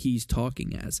who he's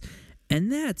talking as. And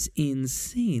that's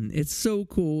insane. It's so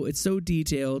cool. It's so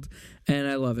detailed, and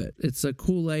I love it. It's a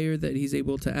cool layer that he's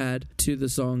able to add to the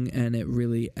song, and it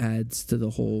really adds to the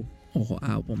whole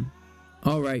album.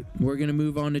 All right, we're going to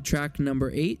move on to track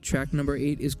number 8. Track number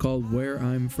 8 is called Where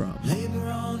I'm From. Labor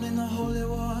on in the holy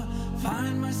war,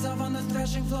 find myself on the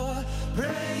threshing floor,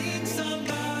 praying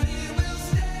somebody will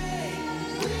stay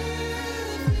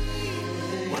with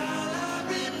me while I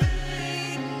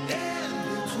remain in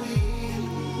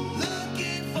between,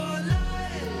 looking for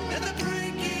light at the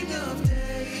breaking of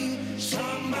day.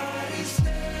 Somebody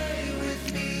stay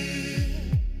with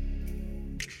me.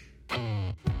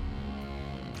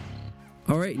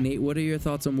 All right, Nate, what are your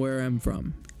thoughts on Where I'm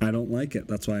From? I don't like it.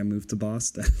 That's why I moved to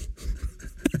Boston.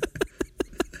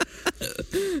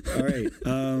 All right.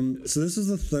 So this is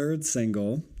the 3rd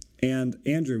single. And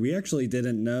Andrew, we actually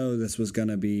didn't know this was going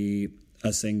to be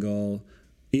a single.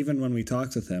 Even when we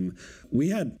talked with him, we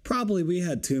had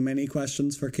too many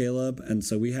questions for Caleb. And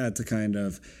so we had to kind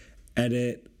of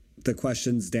edit the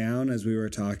questions down as we were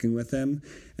talking with him.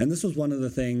 And this was one of the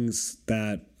things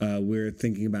that we were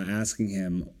thinking about asking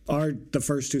him. Are the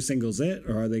first 2 singles it,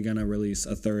 or are they going to release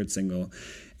a 3rd single?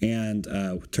 And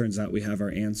turns out we have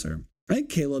our answer. I think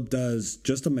Caleb does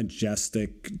just a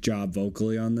majestic job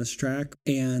vocally on this track.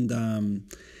 And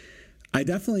I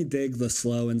definitely dig the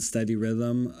slow and steady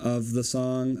rhythm of the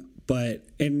song, but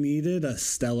it needed a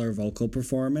stellar vocal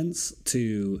performance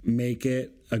to make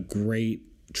it a great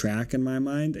track in my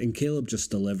mind, and Caleb just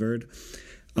delivered.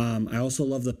 I also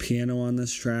love the piano on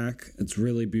this track. It's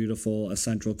really beautiful, a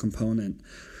central component.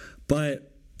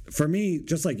 But for me,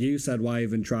 just like you said, Why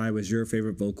Even Try was your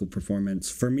favorite vocal performance.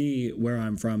 For me, Where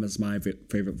I'm From is my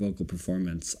favorite vocal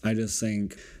performance. I just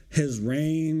think his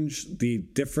range, the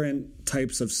different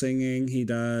types of singing he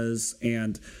does,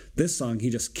 and this song, he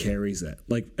just carries it.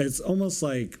 Like, it's almost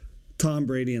like Tom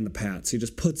Brady and the Pats. He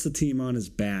just puts the team on his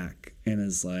back and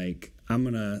is like, I'm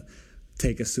going to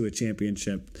take us to a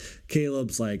championship.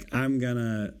 Caleb's like, I'm going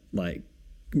to, like,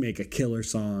 make a killer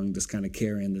song, just kind of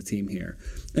carrying the team here.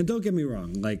 And don't get me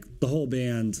wrong, like, the whole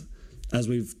band, as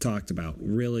we've talked about,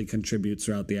 really contributes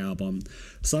throughout the album.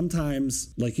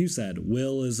 Sometimes, like you said,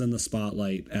 Will is in the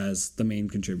spotlight as the main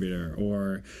contributor,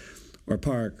 or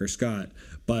Park or Scott.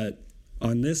 But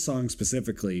on this song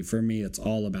specifically, for me, it's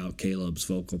all about Caleb's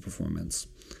vocal performance.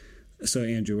 So,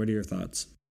 Andrew, what are your thoughts?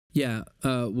 Yeah,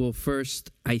 well,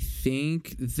 first, I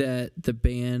think that the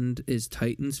band is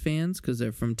Titans fans because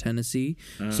they're from Tennessee.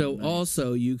 So nice.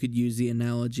 Also, you could use the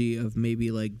analogy of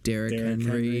maybe like Derrick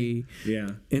Henry. Yeah.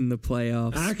 In the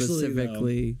playoffs. Actually,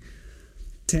 specifically.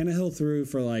 Though, Tannehill threw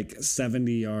for like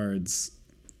 70 yards.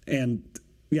 And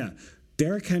yeah,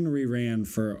 Derrick Henry ran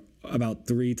for about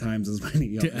 3 times as many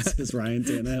yards as Ryan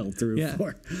Tannehill threw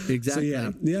for. Exactly.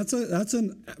 So yeah, that's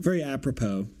a very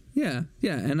apropos. Yeah,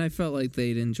 and I felt like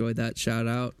they'd enjoy that shout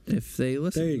out if they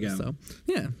listened. There you go. So,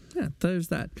 yeah, there's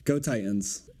that. Go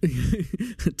Titans.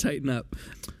 Tighten up.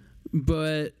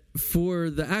 But for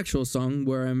the actual song,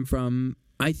 Where I'm From,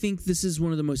 I think this is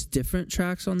one of the most different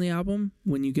tracks on the album.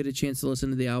 When you get a chance to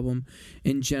listen to the album,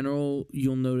 in general,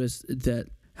 you'll notice that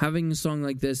having a song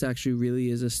like this actually really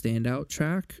is a standout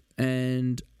track.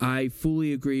 And I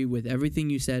fully agree with everything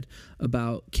you said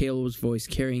about Caleb's voice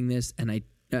carrying this, and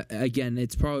again,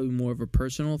 it's probably more of a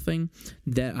personal thing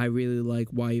that I really like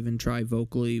Why Even Try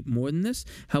vocally more than this.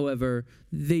 However,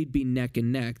 they'd be neck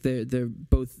and neck. They're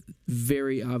both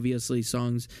very obviously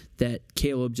songs that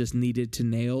Caleb just needed to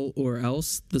nail, or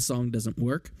else the song doesn't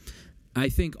work. I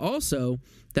think also,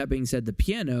 that being said, the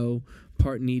piano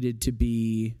part needed to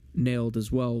be nailed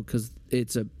as well because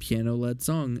it's a piano-led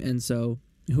song. And so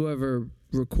whoever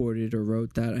recorded or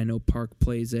wrote that, I know Park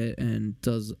plays it and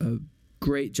does a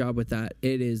great job with that.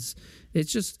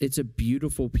 It's a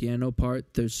beautiful piano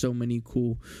part. There's so many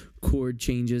cool chord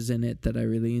changes in it that I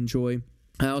really enjoy.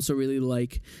 I also really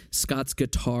like Scott's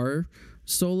guitar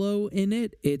solo in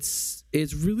it. It's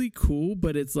really cool,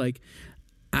 but it's like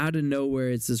out of nowhere,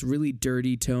 it's this really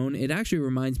dirty tone. It actually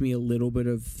reminds me a little bit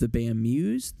of the band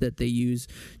Muse, that they use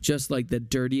just like the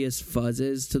dirtiest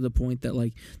fuzzes to the point that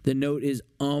like the note is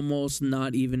almost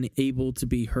not even able to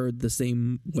be heard the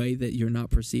same way that you're not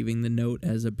perceiving the note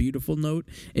as a beautiful note.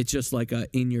 It's just like a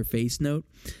in-your-face note.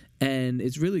 And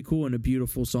it's really cool and a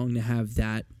beautiful song to have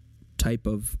that type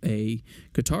of a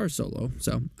guitar solo.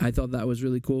 So I thought that was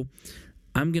really cool.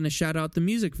 I'm going to shout out the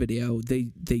music video. They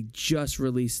just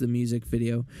released the music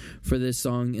video for this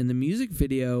song, and the music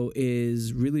video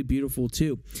is really beautiful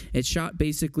too. It's shot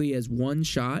basically as one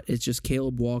shot. It's just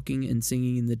Caleb walking and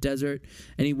singing in the desert,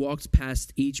 and he walks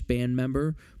past each band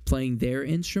member playing their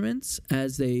instruments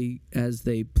as they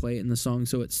play it in the song.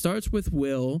 So it starts with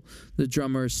Will, the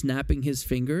drummer, snapping his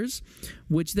fingers,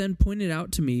 which then pointed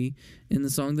out to me in the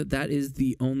song that is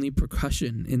the only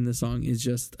percussion in the song is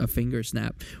just a finger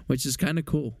snap, which is kind of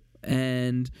cool.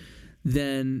 And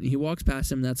then he walks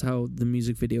past him. That's how the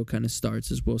music video kind of starts,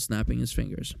 is Will snapping his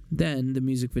fingers. Then the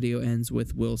music video ends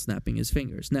with Will snapping his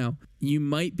fingers. Now, you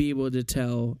might be able to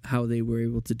tell how they were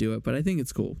able to do it, but I think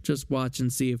it's cool. Just watch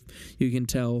and see if you can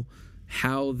tell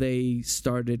how they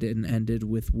started and ended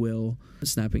with Will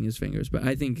snapping his fingers. But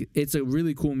I think it's a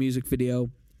really cool music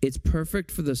video. It's perfect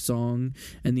for the song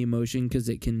and the emotion because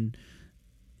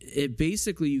it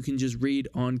basically, you can just read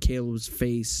on Caleb's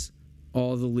face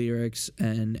all the lyrics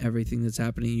and everything that's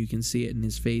happening. You can see it in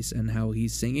his face and how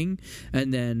he's singing.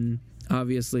 And then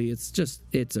obviously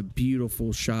it's a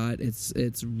beautiful shot.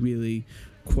 It's really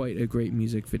quite a great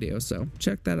music video. So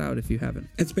check that out if you haven't.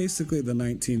 It's basically the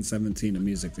 1917 of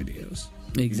music videos.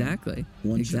 Exactly.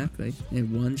 Exactly.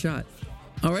 In one shot.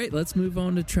 All right, let's move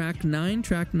on to track 9.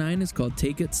 Track 9 is called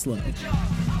Take It Slow.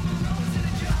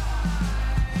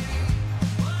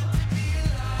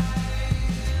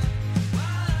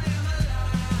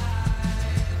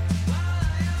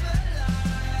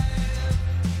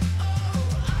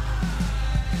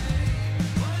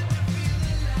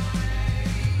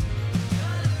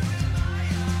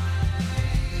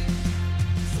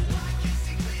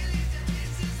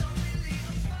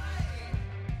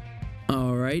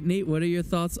 All right, Nate, what are your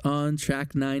thoughts on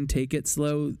track 9, Take It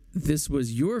Slow? This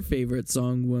was your favorite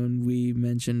song when we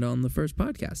mentioned on the first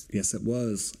podcast. Yes, it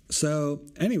was. So,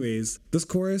 anyways, this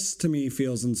chorus to me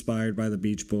feels inspired by the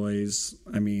Beach Boys.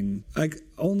 I mean,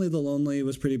 Only the Lonely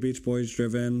was pretty Beach Boys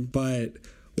driven, but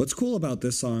what's cool about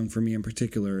this song for me in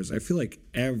particular is I feel like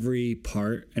every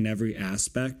part and every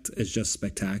aspect is just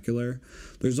spectacular.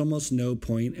 There's almost no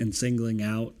point in singling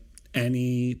out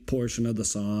any portion of the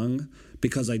song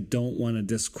because I don't want to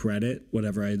discredit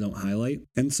whatever I don't highlight.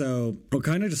 And so I'll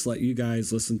kind of just let you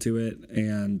guys listen to it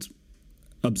and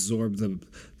absorb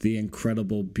the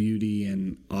incredible beauty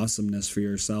and awesomeness for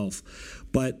yourself.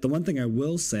 But the one thing I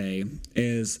will say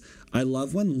is I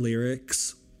love when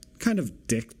lyrics kind of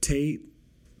dictate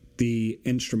the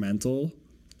instrumental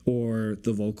or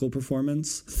the vocal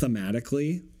performance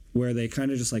thematically, where they kind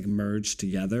of just like merge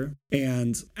together.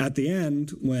 And at the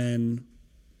end, when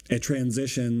it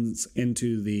transitions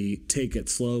into the Take It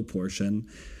Slow portion,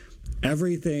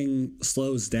 everything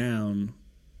slows down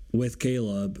with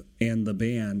Caleb and the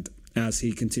band as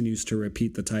he continues to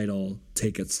repeat the title,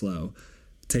 Take It Slow,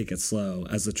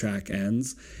 as the track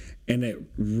ends. And it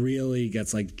really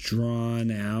gets like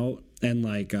drawn out, and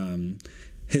like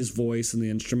his voice and the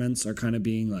instruments are kind of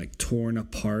being like torn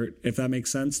apart, if that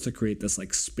makes sense, to create this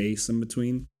like space in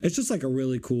between. It's just like a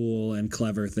really cool and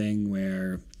clever thing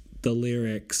where the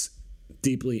lyrics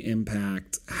deeply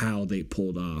impact how they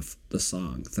pulled off the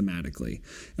song thematically.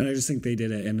 And I just think they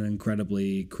did it in an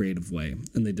incredibly creative way,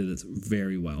 and they did it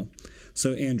very well.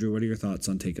 So, Andrew, what are your thoughts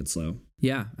on Take It Slow?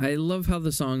 Yeah, I love how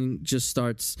the song just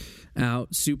starts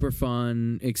out super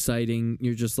fun, exciting.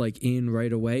 You're just like in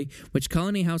right away, which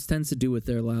Colony House tends to do with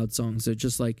their loud songs. They're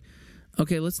just like,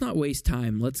 okay, let's not waste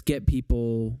time. Let's get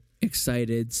people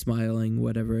excited, smiling,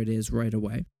 whatever it is, right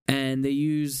away. And they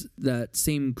use that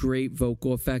same great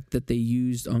vocal effect that they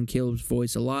used on Caleb's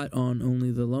voice a lot on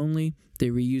Only the Lonely. They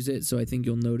reuse it, so I think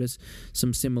you'll notice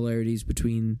some similarities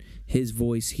between his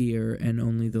voice here and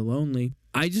Only the Lonely.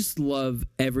 I just love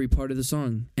every part of the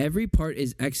song. Every part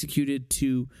is executed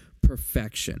to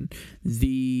perfection.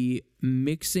 The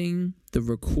mixing, the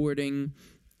recording,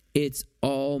 it's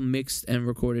all mixed and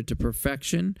recorded to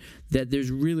perfection, that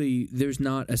there's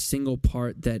not a single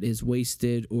part that is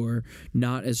wasted or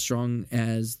not as strong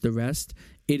as the rest.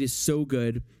 It is so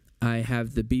good. I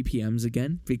have the BPMs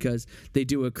again because they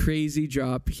do a crazy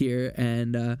drop here,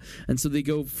 and so they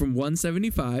go from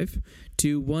 175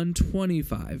 to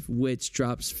 125, which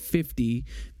drops 50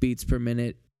 beats per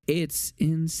minute. It's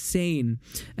insane.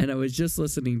 And I was just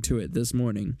listening to it this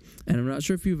morning, and I'm not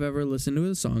sure if you've ever listened to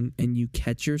a song and you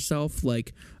catch yourself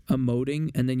like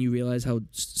emoting and then you realize how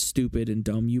stupid and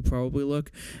dumb you probably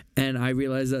look. And I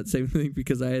realized that same thing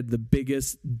because I had the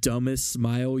biggest, dumbest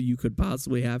smile you could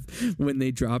possibly have when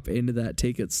they drop into that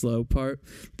Take It Slow part,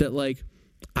 that like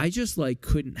I just like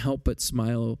couldn't help but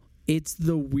smile. It's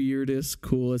the weirdest,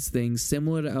 coolest thing,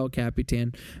 similar to El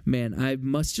Capitan. Man, I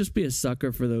must just be a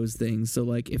sucker for those things. So,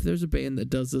 like, if there's a band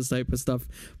that does this type of stuff,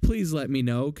 please let me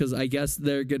know, because I guess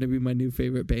they're going to be my new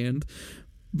favorite band.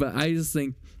 But I just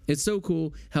think it's so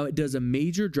cool how it does a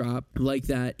major drop like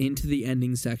that into the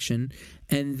ending section,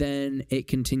 and then it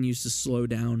continues to slow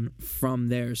down from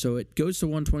there. So it goes to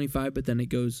 125, but then it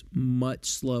goes much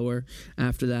slower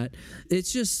after that.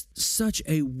 It's just such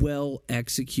a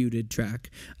well-executed track.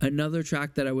 Another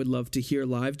track that I would love to hear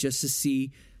live just to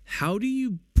see, how do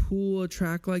you pull a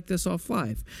track like this off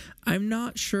live? I'm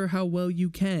not sure how well you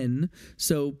can,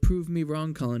 so prove me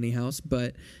wrong, Colony House,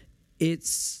 but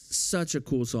it's such a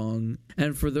cool song.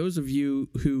 And for those of you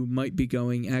who might be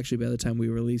going, actually by the time we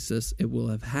release this, it will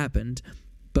have happened.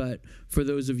 But for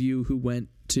those of you who went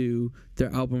to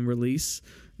their album release,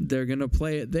 they're going to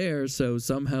play it there. So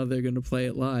somehow they're going to play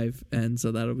it live. And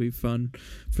so that'll be fun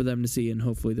for them to see. And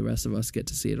hopefully the rest of us get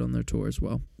to see it on their tour as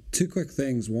well. Two quick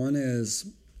things. One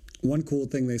cool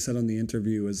thing they said on the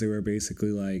interview is they were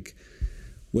basically like,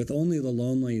 with Only the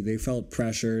Lonely, they felt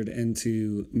pressured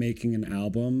into making an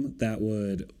album that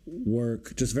would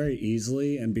work just very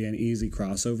easily and be an easy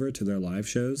crossover to their live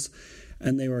shows.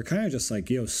 And they were kind of just like,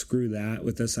 yo, screw that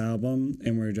with this album.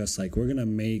 And we're just like, we're going to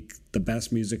make the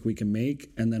best music we can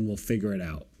make, and then we'll figure it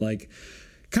out. Like,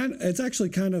 it's actually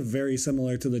kind of very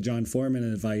similar to the John Foreman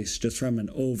advice, just from an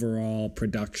overall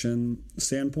production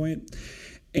standpoint.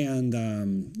 And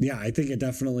I think it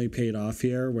definitely paid off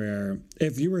here, where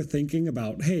if you were thinking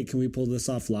about, hey, can we pull this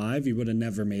off live, you would have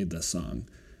never made this song.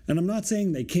 And I'm not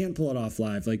saying they can't pull it off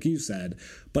live, like you said,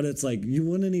 but it's like you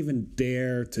wouldn't even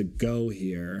dare to go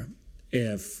here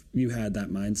if you had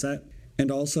that mindset.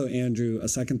 And also, Andrew, a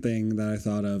second thing that I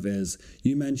thought of is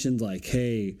you mentioned like,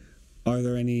 hey, are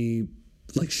there any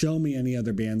Like, show me any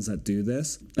other bands that do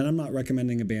this. And I'm not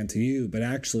recommending a band to you, but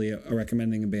actually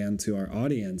recommending a band to our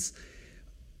audience.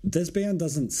 This band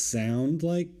doesn't sound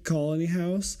like Colony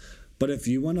House, but if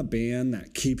you want a band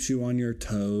that keeps you on your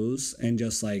toes and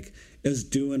just like is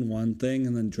doing one thing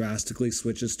and then drastically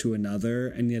switches to another,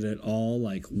 and yet it all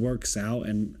like works out,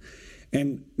 and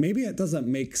maybe it doesn't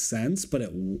make sense, but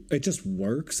it just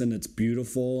works and it's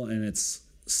beautiful and it's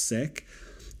sick.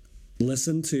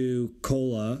 Listen to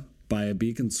Cola by A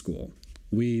Beacon School.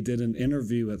 We did an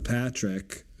interview with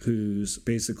Patrick, who's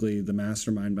basically the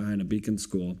mastermind behind A Beacon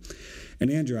School. And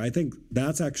Andrew, I think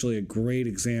that's actually a great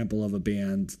example of a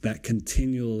band that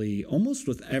continually, almost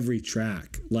with every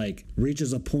track, like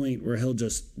reaches a point where he'll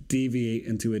just deviate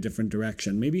into a different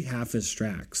direction. Maybe half his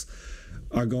tracks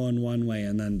are going one way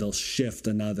and then they'll shift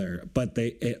another, but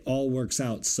it all works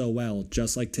out so well,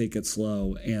 just like Take It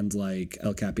Slow and like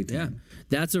El Capitan. Yeah,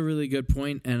 that's a really good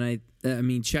point. And I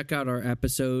mean, check out our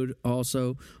episode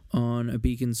also on A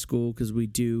Beacon School, because we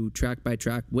do track by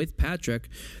track with Patrick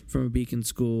from A Beacon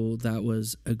School. That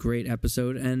was a great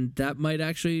episode, and that might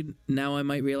actually, now I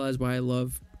might realize why I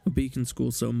love A Beacon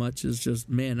School so much, is just,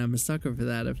 man, I'm a sucker for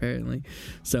that apparently.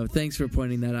 So thanks for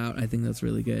pointing that out. I think that's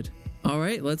really good. All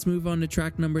right, let's move on to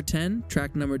track number 10.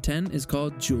 Track number 10 is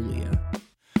called Julia.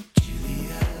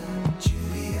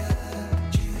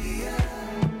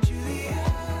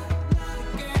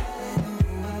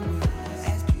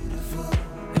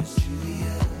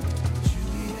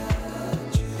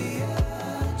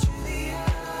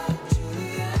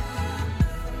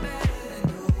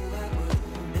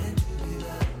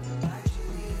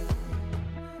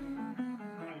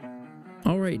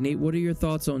 All right, Nate, what are your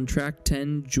thoughts on track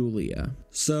 10, Julia?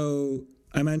 So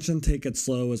I mentioned Take It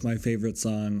Slow was my favorite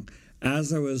song.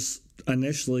 As I was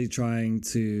initially trying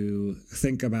to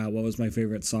think about what was my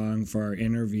favorite song for our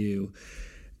interview,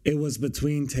 it was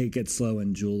between Take It Slow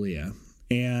and Julia.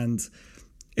 And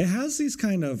it has these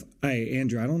kind of, hey,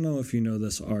 Andrew, I don't know if you know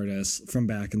this artist from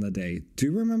back in the day. Do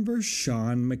you remember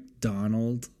Sean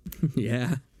McDonald?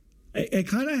 Yeah. It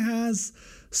kind of has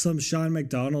some Sean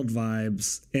McDonald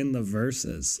vibes in the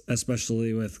verses,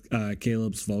 especially with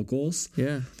Caleb's vocals.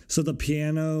 Yeah. So the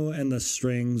piano and the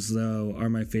strings, though, are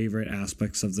my favorite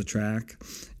aspects of the track.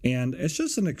 And it's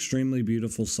just an extremely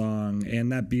beautiful song. And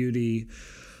that beauty,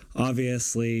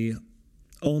 obviously,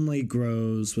 only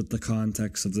grows with the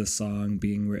context of this song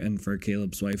being written for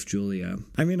Caleb's wife, Julia.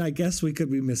 I mean, I guess we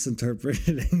could be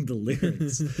misinterpreting the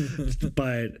lyrics,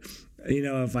 but, you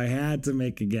know, if I had to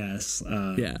make a guess,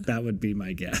 that would be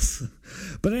my guess.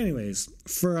 But anyways,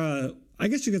 for I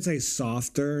guess you could say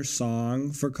softer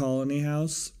song for Colony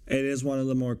House, it is one of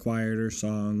the more quieter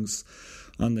songs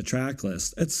on the track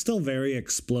list. It's still very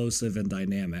explosive and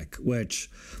dynamic,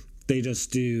 which they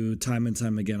just do time and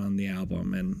time again on the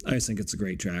album, and I just think it's a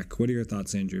great track. What are your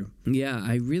thoughts, Andrew? Yeah,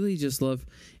 I really just love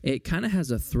it. Kind of has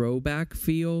a throwback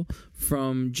feel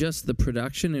from just the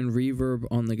production and reverb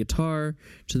on the guitar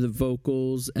to the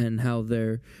vocals and how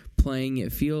they're playing.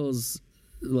 It feels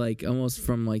like almost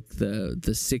from like the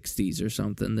 60s or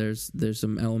something. There's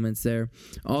some elements there.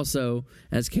 Also,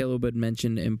 as Caleb had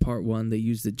mentioned in part 1, they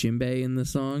use the djembe in the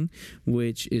song,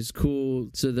 which is cool.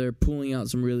 So they're pulling out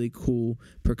some really cool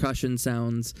percussion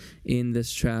sounds in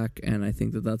this track, and I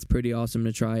think that that's pretty awesome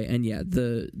to try. And yeah,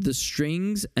 the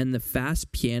strings and the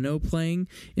fast piano playing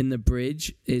in the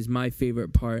bridge is my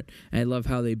favorite part. I love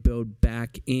how they build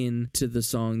back into the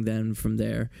song then from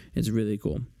there. It's really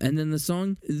cool. And then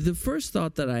the first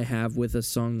thought that I have with a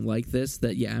song like this,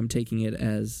 that I'm taking it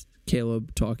as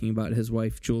Caleb talking about his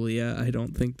wife Julia. I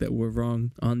don't think that we're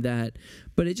wrong on that,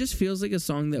 but it just feels like a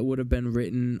song that would have been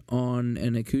written on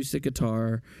an acoustic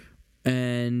guitar,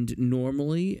 and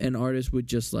normally an artist would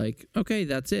just like, okay,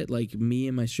 that's it, like me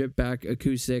and my stripped back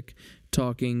acoustic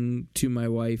talking to my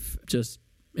wife, just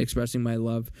expressing my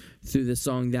love through the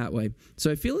song that way.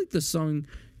 So I feel like the song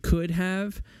could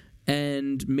have,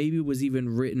 and maybe was even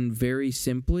written very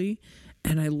simply.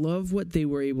 And I love what they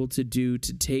were able to do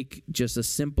to take just a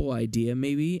simple idea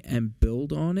maybe and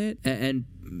build on it and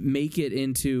make it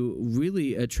into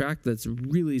really a track that's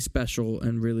really special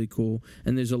and really cool.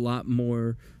 And there's a lot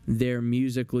more there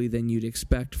musically than you'd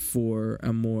expect for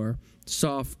a more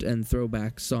soft and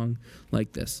throwback song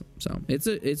like this. So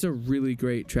it's a really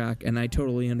great track, and I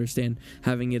totally understand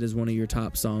having it as one of your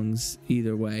top songs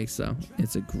either way. So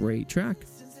it's a great track.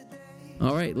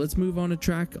 All right, let's move on to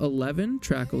track 11.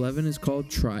 Track 11 is called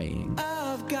Trying.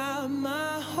 I've got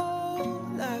my whole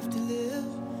life to live,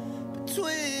 but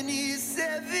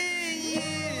 27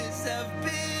 years I've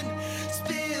been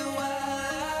spent while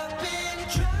I've been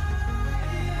trying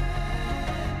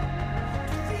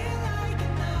to feel like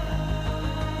enough.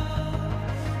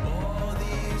 All the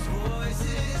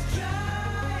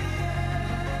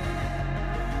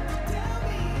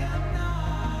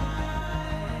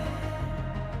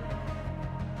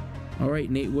All right,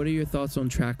 Nate, what are your thoughts on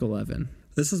track 11?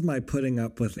 This is my putting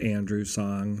up with Andrew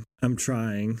song. I'm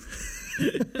trying.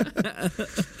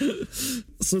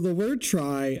 So the word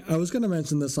try, I was going to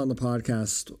mention this on the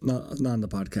podcast, not on the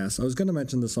podcast. I was going to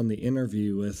mention this on the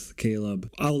interview with Caleb,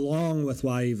 along with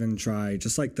Why Even Try,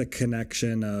 just like the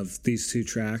connection of these two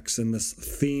tracks and this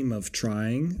theme of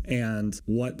trying and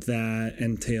what that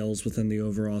entails within the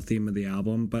overall theme of the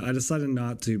album. But I decided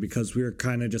not to because we were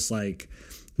kind of just like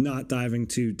not diving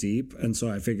too deep. And so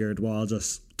I figured, well, I'll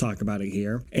just talk about it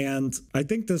here. And I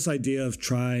think this idea of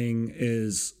trying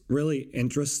is really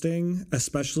interesting,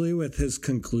 especially with his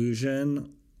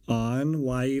conclusion on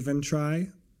Why Even Try,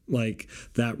 like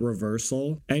that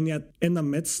reversal. And yet in the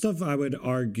midst of, I would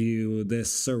argue,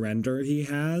 this surrender he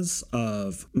has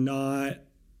of not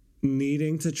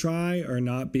needing to try or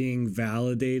not being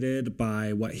validated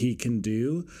by what he can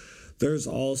do, there's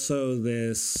also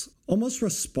this almost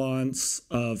response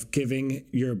of giving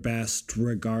your best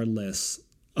regardless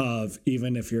of,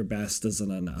 even if your best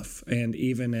isn't enough, and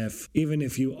even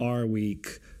if you are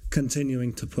weak,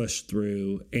 continuing to push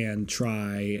through and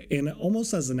try, and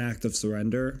almost as an act of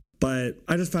surrender. But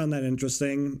I just found that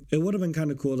interesting. It would have been kind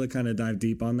of cool to kind of dive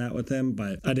deep on that with him,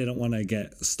 but I didn't want to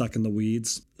get stuck in the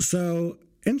weeds. So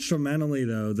instrumentally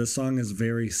though, the song is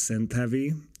very synth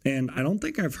heavy. And I don't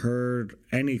think I've heard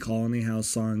any Colony House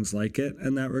songs like it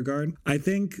in that regard. I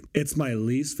think it's my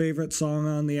least favorite song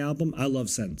on the album. I love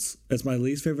synths. It's my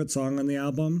least favorite song on the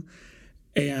album,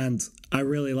 and I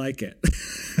really like it.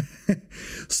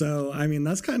 So, I mean,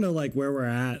 that's kind of like where we're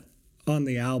at on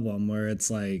the album, where it's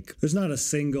like there's not a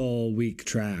single weak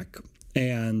track.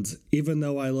 And even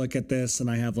though I look at this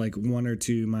and I have like one or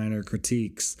two minor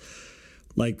critiques,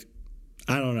 like,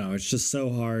 I don't know, it's just so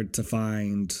hard to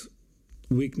find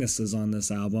weaknesses on this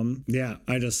album. Yeah,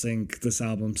 I just think this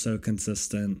album's so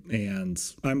consistent, and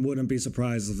I wouldn't be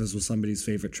surprised if this was somebody's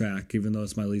favorite track, even though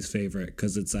it's my least favorite,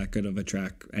 because it's that good of a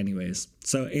track anyways.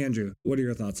 So Andrew, what are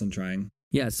your thoughts on Trying?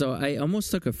 Yeah, so I almost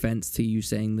took offense to you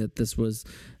saying that this was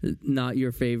not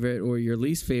your favorite or your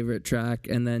least favorite track,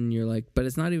 and then you're like, but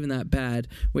it's not even that bad,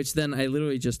 which then I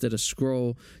literally just did a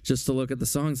scroll just to look at the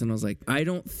songs, and I was like, I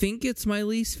don't think it's my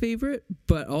least favorite,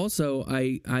 but also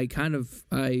I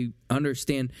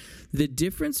understand the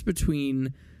difference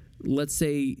between, let's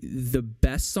say, the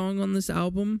best song on this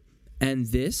album and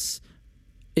this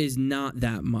is not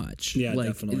that much. Yeah, like,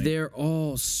 definitely. They're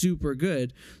all super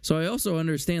good. So I also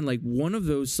understand, like, one of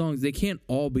those songs, they can't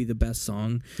all be the best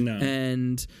song. No.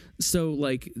 And so,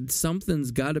 like,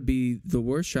 something's got to be the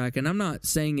worst track. And I'm not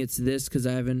saying it's this because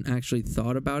I haven't actually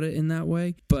thought about it in that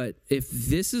way. But if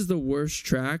this is the worst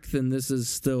track, then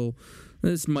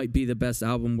this might be the best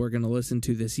album we're going to listen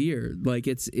to this year. Like,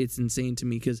 it's insane to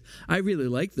me because I really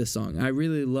like this song. I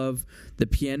really love the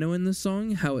piano in the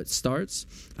song, how it starts.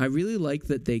 I really like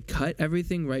that they cut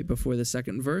everything right before the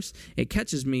second verse. It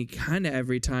catches me kind of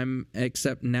every time,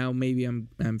 except now maybe I'm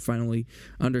finally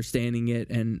understanding it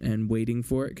and waiting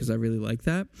for it because I really like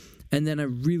that. And then I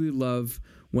really love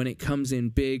when it comes in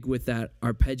big with that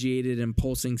arpeggiated and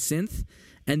pulsing synth.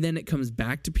 And then it comes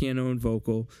back to piano and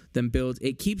vocal, then builds.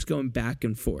 It keeps going back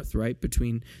and forth, right?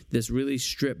 Between this really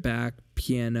stripped back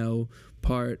piano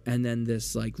part and then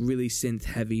this like really synth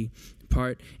heavy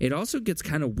part. It also gets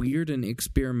kind of weird and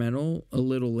experimental a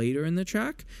little later in the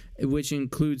track, which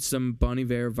includes some Bon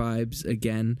Iver vibes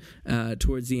again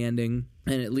towards the ending.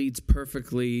 And it leads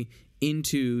perfectly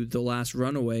into the last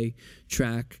Runaway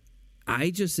track.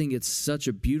 I just think it's such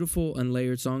a beautiful and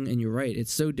layered song, and you're right,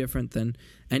 it's so different than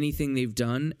anything they've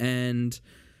done, and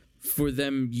for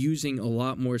them using a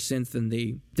lot more synth than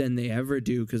they ever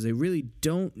do, because they really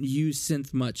don't use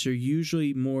synth much. They're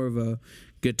usually more of a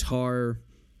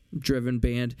guitar-driven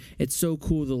band. It's so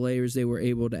cool the layers they were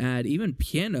able to add. Even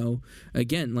piano,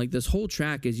 again, like this whole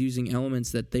track is using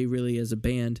elements that they really, as a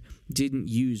band, didn't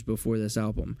use before this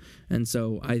album, and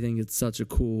so I think it's such a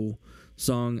cool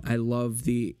song. I love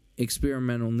the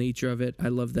experimental nature of it. I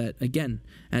love that, again,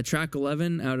 at track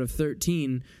 11 out of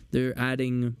 13, they're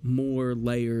adding more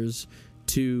layers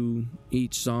to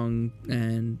each song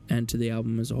and to the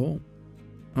album as a whole.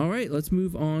 All right, let's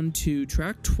move on to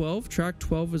track 12. Track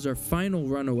 12 is our final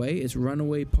Runaway. It's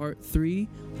Runaway Part 3,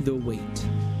 The Wait.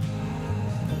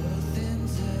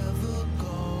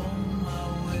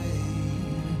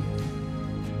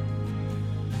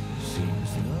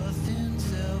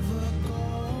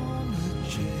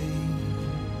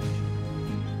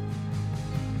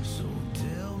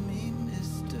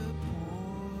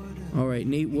 All right,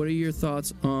 Nate, what are your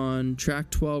thoughts on track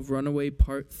 12, Runaway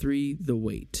Part 3, The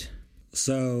Wait?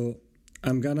 So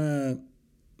I'm gonna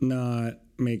not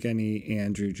make any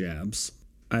Andrew jabs.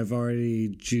 I've already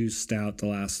juiced out the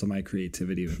last of my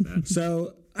creativity with that.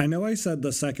 So I know I said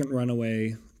the second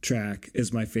Runaway track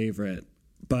is my favorite,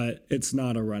 but it's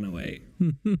not a Runaway.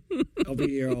 I'll be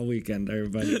here all weekend,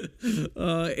 everybody.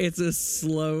 It's a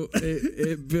slow,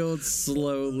 it builds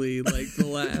slowly like the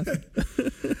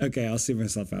laugh. Okay, I'll see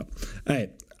myself out. All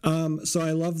right. So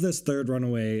I love this third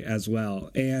Runaway as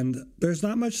well. And there's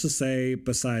not much to say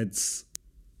besides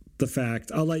the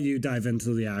fact, I'll let you dive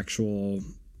into the actual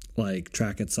like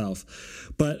track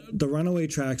itself. But the Runaway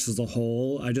tracks as a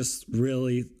whole, I just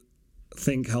really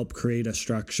think help create a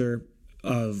structure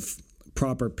of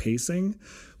proper pacing,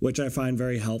 which I find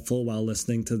very helpful while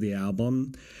listening to the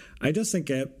album. I just think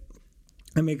it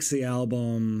makes the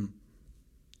album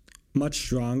much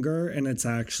stronger, and it's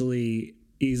actually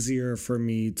easier for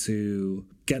me to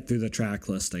get through the track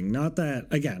listing. Not that,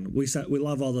 again, we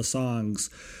love all the songs,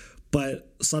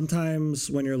 but sometimes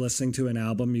when you're listening to an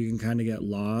album, you can kind of get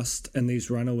lost, and these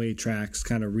Runaway tracks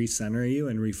kind of recenter you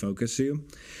and refocus you.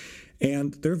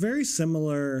 And they're very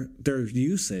similar. Their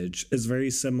usage is very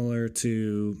similar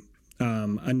to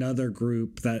another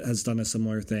group that has done a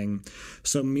similar thing.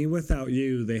 So Me Without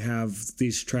You, they have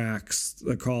these tracks.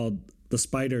 They're called the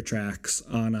Spider tracks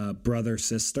on Brother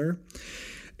Sister.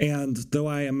 And though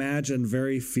I imagine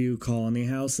very few Colony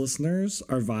House listeners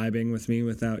are vibing with Me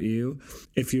Without You,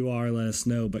 if you are, let us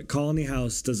know. But Colony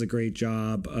House does a great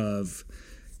job of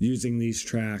using these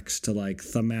tracks to like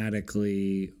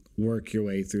thematically work your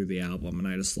way through the album, and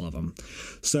I just love them.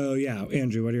 So yeah,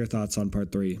 Andrew, what are your thoughts on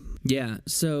part 3? Yeah,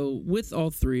 so with all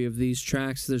 3 of these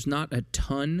tracks, there's not a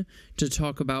ton to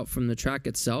talk about from the track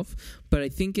itself, but I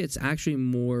think it's actually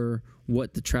more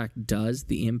what the track does,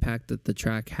 the impact that the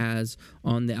track has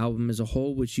on the album as a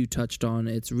whole, which you touched on.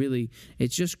 It's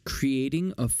just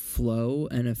creating a flow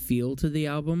and a feel to the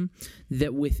album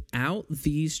that without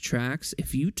these tracks,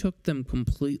 if you took them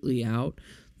completely out,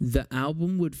 the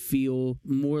album would feel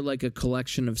more like a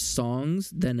collection of songs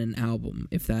than an album,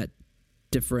 if that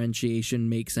differentiation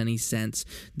makes any sense.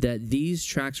 That these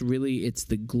tracks really, it's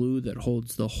the glue that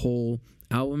holds the whole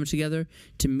album together.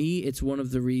 To me, it's one of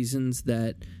the reasons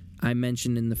that I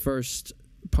mentioned in the first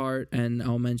part, and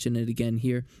I'll mention it again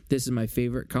here. This is my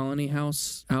favorite Colony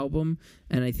House album,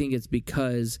 and I think it's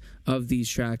because of these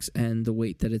tracks and the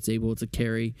weight that it's able to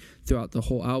carry throughout the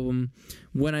whole album.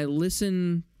 When I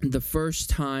listen the first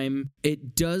time,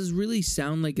 it does really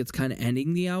sound like it's kind of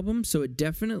ending the album, so it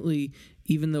definitely,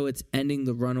 even though it's ending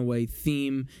the Runaway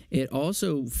theme, it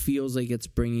also feels like it's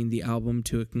bringing the album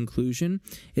to a conclusion.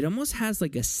 It almost has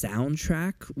like a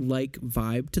soundtrack-like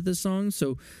vibe to the song,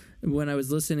 so when I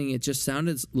was listening, it just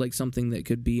sounded like something that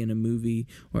could be in a movie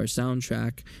or a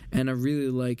soundtrack. And I really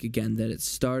like, again, that it's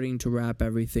starting to wrap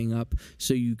everything up.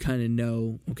 So you kind of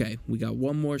know, okay, we got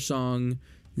one more song.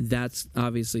 That's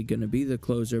obviously going to be the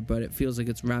closer, but it feels like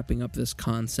it's wrapping up this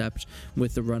concept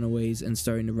with the Runaways and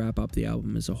starting to wrap up the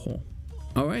album as a whole.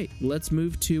 All right, let's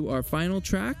move to our final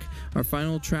track. Our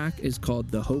final track is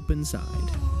called The Hope Inside.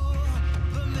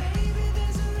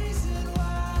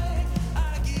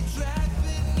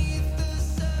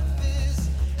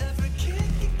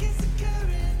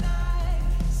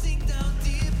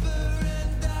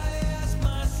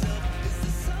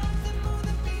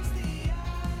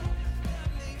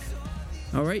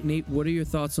 All right, Nate, what are your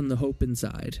thoughts on The Hope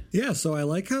Inside? Yeah, so I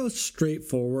like how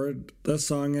straightforward the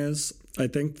song is. I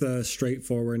think the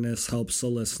straightforwardness helps the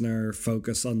listener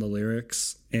focus on the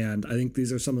lyrics, and I think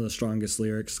these are some of the strongest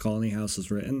lyrics Colony House has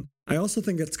written. I also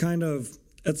think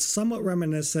it's somewhat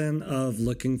reminiscent of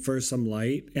Looking for Some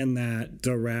Light in that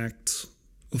direct,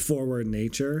 forward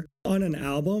nature. On an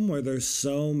album where there's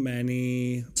so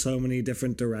many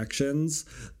different directions,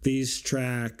 these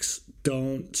tracks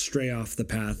don't stray off the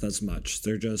path as much.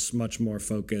 They're just much more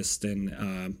focused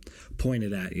and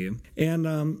pointed at you. And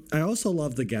I also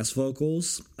love the guest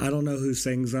vocals. I don't know who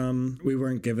sings them. We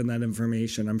weren't given that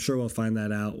information. I'm sure we'll find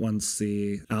that out once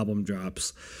the album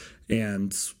drops.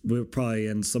 And we're probably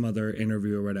in some other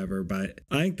interview or whatever, but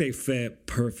I think they fit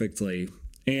perfectly.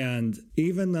 And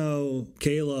even though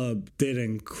Caleb did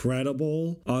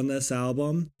incredible on this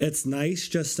album, it's nice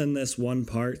just in this one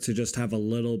part to just have a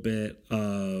little bit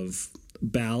of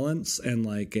balance and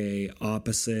like a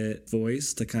opposite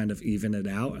voice to kind of even it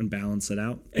out and balance it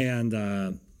out.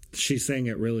 And she sang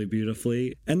it really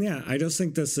beautifully. And yeah, I just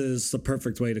think this is the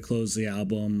perfect way to close the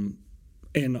album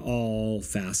in all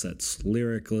facets,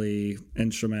 lyrically,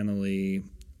 instrumentally.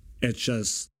 It's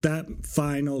just that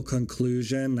final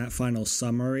conclusion, that final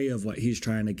summary of what he's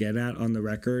trying to get at on the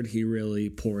record, he really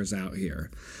pours out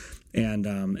here. And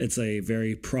it's a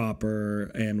very proper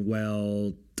and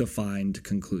well-defined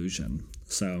conclusion.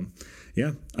 So,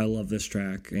 yeah, I love this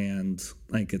track, and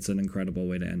I think it's an incredible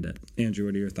way to end it. Andrew,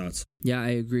 what are your thoughts? Yeah, I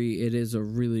agree. It is a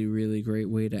really, really great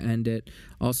way to end it.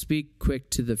 I'll speak quick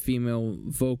to the female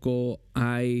vocal.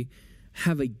 I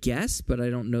have a guess, but I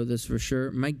don't know this for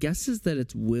sure. My guess is that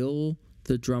it's Will,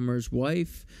 the drummer's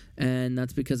wife, and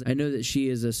that's because I know that she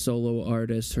is a solo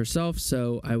artist herself,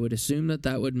 so I would assume that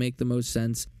that would make the most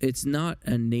sense. It's not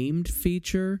a named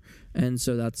feature, and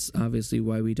so that's obviously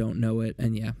why we don't know it.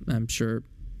 And yeah, I'm sure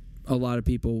a lot of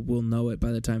people will know it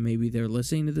by the time maybe they're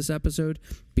listening to this episode,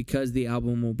 because the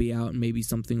album will be out and maybe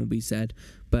something will be said.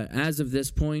 But as of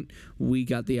this point, we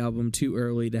got the album too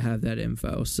early to have that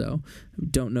info, so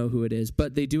don't know who it is.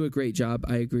 But they do a great job,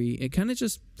 I agree. It kind of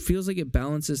just feels like it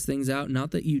balances things out. Not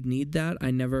that you'd need that.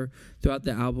 I never, throughout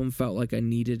the album, felt like I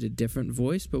needed a different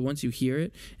voice, but once you hear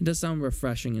it, it does sound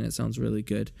refreshing, and it sounds really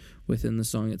good within the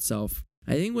song itself.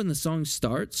 I think when the song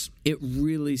starts, it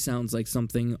really sounds like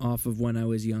something off of When I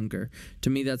Was Younger.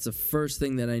 To me, that's the first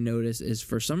thing that I notice is,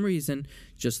 for some reason,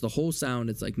 just the whole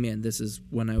sound, it's like, man, this is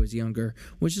When I Was Younger,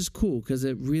 which is cool because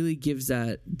it really gives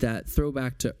that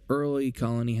throwback to early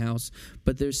Colony House.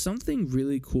 But there's something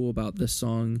really cool about the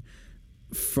song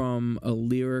from a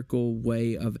lyrical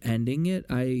way of ending it.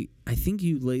 I think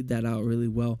you laid that out really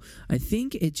well. I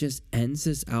think it just ends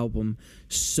this album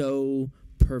so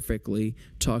perfectly,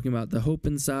 talking about the hope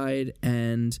inside,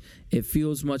 and it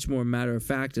feels much more matter of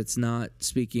fact. It's not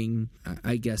speaking,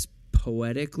 I guess,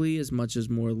 poetically as much as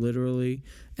more literally,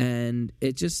 and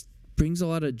it just brings a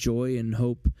lot of joy and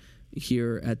hope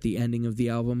here at the ending of the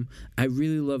album. I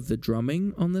really love the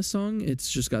drumming on this song. It's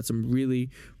just got some really,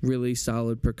 really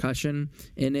solid percussion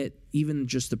in it. Even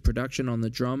just the production on the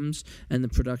drums and the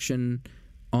production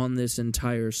on this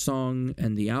entire song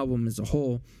and the album as a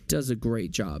whole does a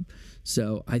great job.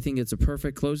 So I think it's a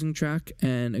perfect closing track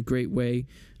and a great way.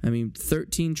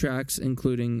 13 tracks,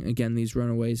 including, again, these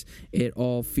Runaways. It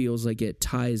all feels like it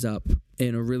ties up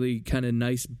in a really kind of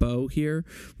nice bow here,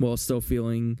 while still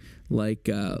feeling like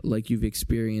you've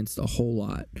experienced a whole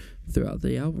lot throughout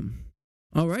the album.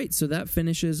 All right, so that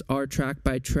finishes our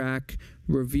track-by-track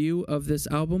review of this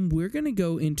album. We're going to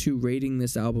go into rating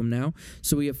this album now.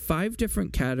 So we have 5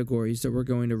 different categories that we're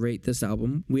going to rate this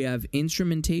album. We have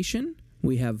instrumentation,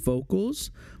 we have vocals,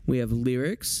 we have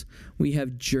lyrics, we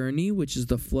have journey, which is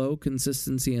the flow,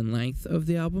 consistency, and length of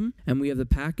the album, and we have the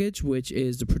package, which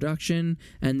is the production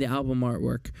and the album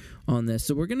artwork on this.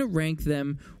 So we're going to rank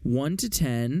them 1 to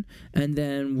 10, and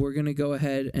then we're going to go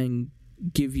ahead and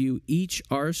give you each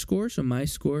our score, so my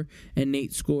score and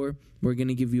Nate's score. We're going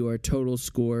to give you our total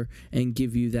score and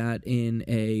give you that in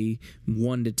a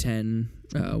 1 to 10,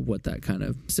 what that kind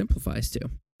of simplifies to.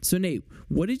 So Nate,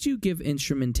 what did you give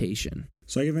instrumentation?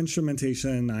 So I give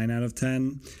instrumentation a 9 out of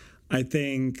 10. I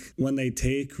think when they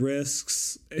take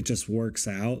risks, it just works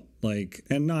out.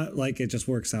 And not like it just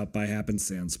works out by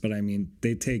happenstance, but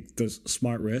they take the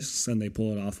smart risks and they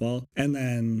pull it off well. And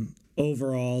then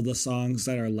overall, the songs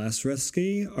that are less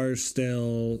risky are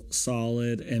still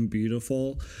solid and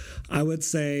beautiful. I would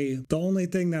say the only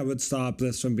thing that would stop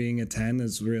this from being a 10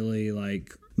 is really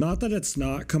not that it's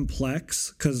not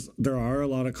complex, because there are a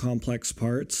lot of complex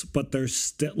parts, but there's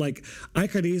still I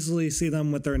could easily see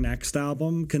them with their next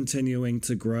album continuing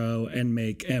to grow and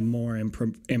make it more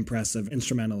impressive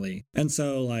instrumentally. And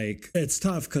so it's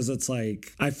tough because it's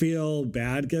I feel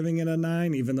bad giving it a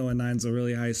 9, even though a 9's a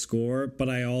really high score, but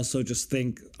I also just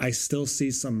think I still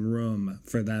see some room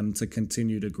for them to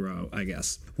continue to grow, I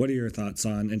guess. What are your thoughts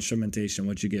on instrumentation?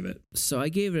 What'd you give it? So I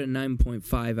gave it a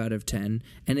 9.5 out of 10,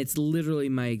 and it's literally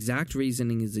my exact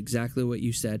reasoning is exactly what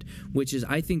you said, which is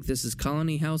I think this is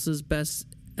Colony House's best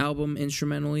album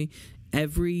instrumentally.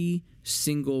 Every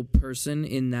single person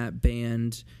in that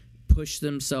band pushed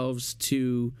themselves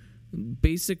to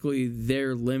basically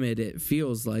their limit, it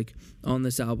feels like, on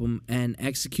this album, and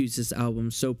executes this album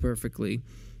so perfectly.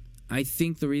 I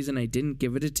think the reason I didn't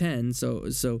give it a 10,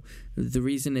 so the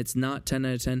reason it's not 10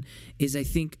 out of 10, is I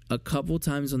think a couple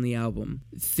times on the album,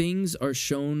 things are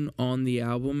shown on the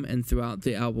album and throughout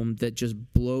the album that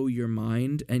just blow your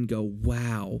mind and go,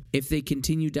 wow. If they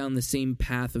continue down the same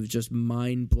path of just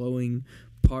mind-blowing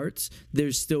parts,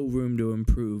 there's still room to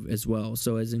improve as well.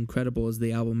 So as incredible as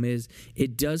the album is,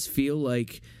 it does feel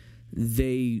like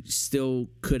they still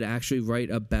could actually write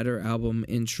a better album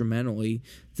instrumentally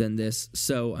than this.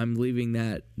 So I'm leaving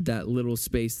that little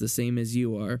space the same as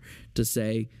you are to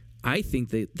say I think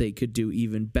that they could do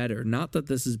even better. Not that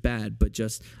this is bad, but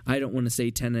just I don't want to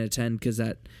say 10 out of 10 because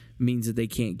that means that they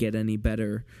can't get any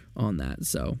better on that.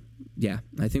 So yeah,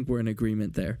 I think we're in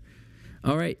agreement there.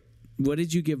 All right, what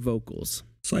did you give vocals?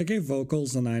 So I gave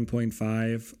vocals a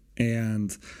 9.5.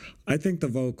 And I think the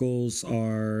vocals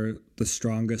are the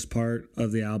strongest part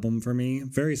of the album for me.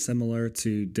 Very similar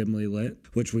to Dimly Lit,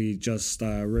 which we just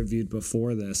reviewed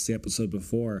before this, the episode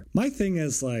before. My thing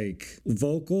is, like,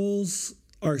 vocals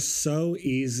are so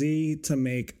easy to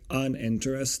make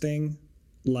uninteresting.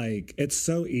 Like, it's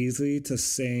so easy to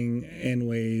sing in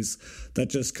ways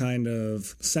that just kind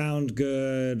of sound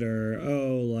good, or,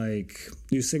 oh, like,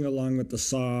 you sing along with the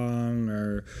song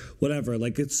or whatever.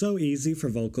 Like, it's so easy for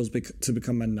vocals to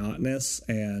become monotonous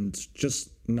and just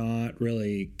not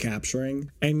really capturing.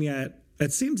 And yet,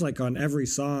 it seems like on every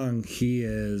song, he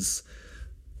is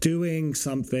doing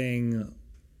something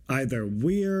either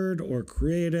weird or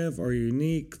creative or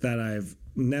unique that I've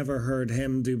never heard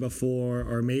him do before,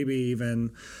 or maybe even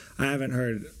I haven't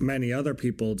heard many other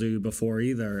people do before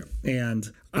either. And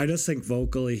I just think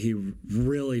vocally he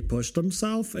really pushed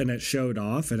himself, and it showed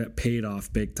off, and it paid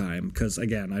off big time. Because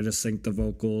again, I just think the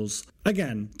vocals,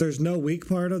 again, there's no weak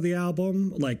part of the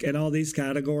album. Like, in all these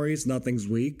categories, nothing's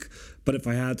weak. But if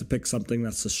I had to pick something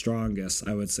that's the strongest,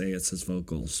 I would say it's his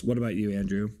vocals. What about you,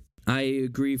 Andrew? I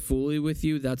agree fully with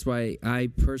you. That's why I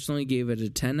personally gave it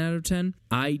a 10 out of 10.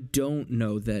 I don't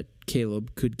know that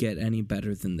Caleb could get any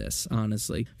better than this,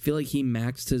 honestly. I feel like he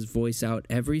maxed his voice out.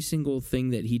 Every single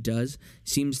thing that he does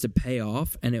seems to pay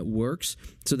off, and it works.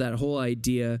 So that whole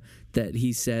idea that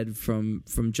he said from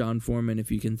John Foreman, if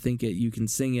you can think it, you can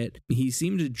sing it, he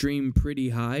seemed to dream pretty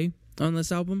high on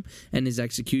this album, and his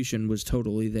execution was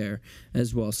totally there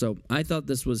as well. So I thought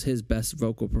this was his best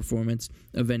vocal performance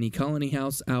of any Colony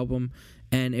House album,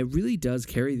 and it really does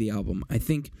carry the album. I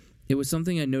think it was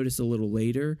something I noticed a little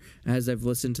later as I've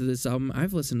listened to this album.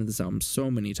 I've listened to this album so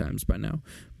many times by now,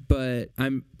 but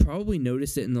I'm probably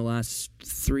noticed it in the last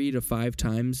 3 to 5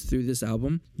 times through this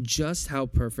album, just how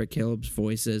perfect Caleb's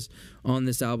voice is on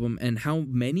this album and how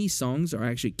many songs are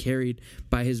actually carried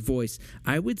by his voice.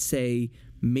 I would say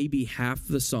maybe half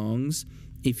the songs,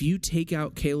 if you take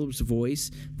out Caleb's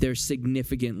voice, they're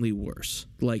significantly worse.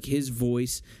 Like, his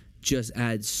voice just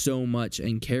adds so much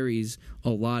and carries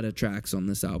a lot of tracks on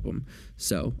this album.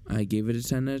 So I gave it a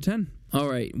 10 out of 10. All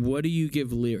right, what do you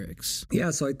give lyrics?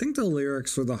 Yeah, so I think the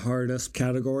lyrics were the hardest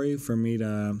category for me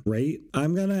to rate.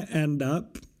 I'm going to end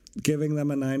up giving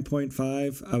them a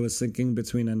 9.5. I was thinking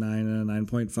between a 9 and a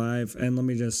 9.5. And let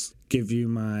me just give you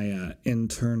my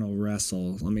internal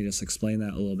wrestle. Let me just explain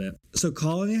that a little bit. So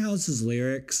Colony House's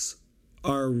lyrics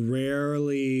are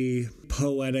rarely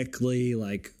poetically,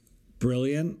 like,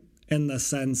 brilliant, in the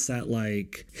sense that,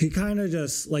 like, he kind of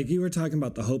just, like you were talking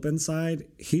about the hope inside,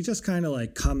 he just kind of,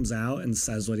 like, comes out and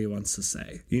says what he wants to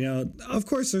say. You know, of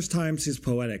course there's times he's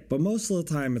poetic, but most of the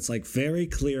time it's, like, very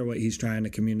clear what he's trying to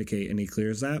communicate, and he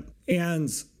clears that. And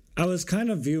I was kind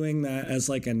of viewing that as,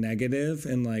 like, a negative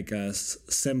and, like, a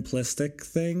simplistic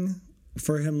thing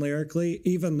for him lyrically,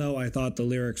 even though I thought the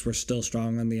lyrics were still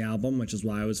strong on the album, which is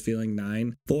why I was feeling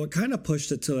 9. But what kind of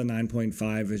pushed it to the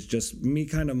 9.5 is just me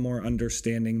kind of more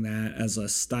understanding that as a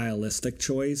stylistic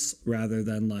choice rather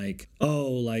than, like, oh,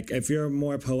 like, if you're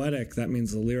more poetic, that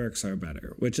means the lyrics are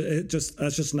better, which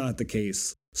that's just not the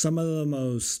case. Some of the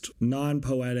most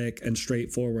non-poetic and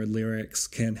straightforward lyrics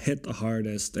can hit the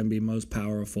hardest and be most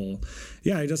powerful.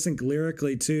 Yeah, I just think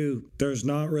lyrically, too, there's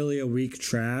not really a weak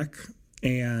track,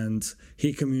 and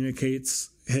he communicates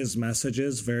his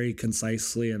messages very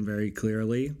concisely and very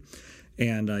clearly.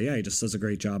 And yeah, he just does a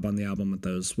great job on the album with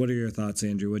those. What are your thoughts,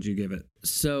 Andrew? What'd you give it?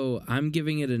 So I'm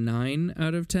giving it a 9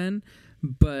 out of 10,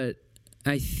 but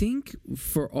I think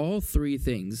for all 3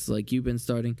 things, like, you've been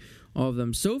starting all of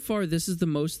them. So far, this is the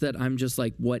most that I'm just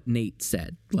like, what Nate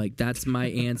said. Like, that's my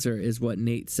answer, is what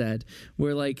Nate said.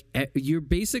 Where, like, you're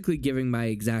basically giving my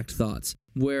exact thoughts.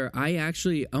 Where I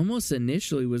actually almost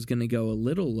initially was going to go a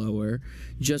little lower,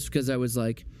 just because I was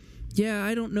like, yeah,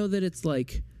 I don't know that it's,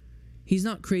 like, he's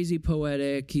not crazy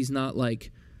poetic. He's not,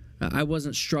 like, I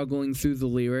wasn't struggling through the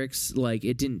lyrics. Like,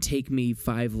 it didn't take me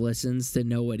 5 listens to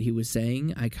know what he was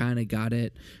saying. I kind of got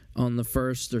it on the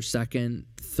first or second,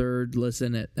 third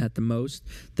listen at the most,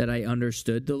 that I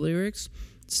understood the lyrics.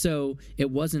 So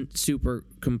it wasn't super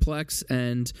complex,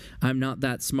 and I'm not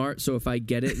that smart. So if I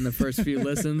get it in the first few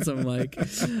listens, I'm like,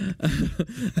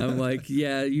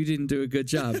 yeah, you didn't do a good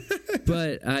job.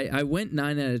 But I went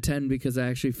 9 out of 10 because I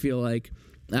actually feel like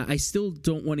I still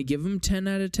don't want to give him 10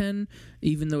 out of 10,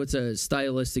 even though it's a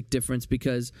stylistic difference,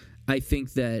 because I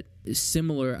think that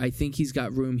similar, I think he's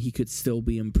got room he could still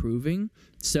be improving.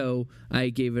 So I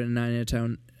gave it a 9 out of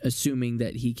 10, assuming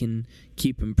that he can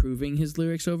keep improving his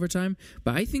lyrics over time.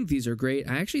 But I think these are great.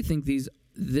 I actually think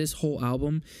this whole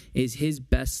album is his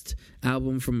best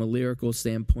album from a lyrical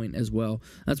standpoint as well.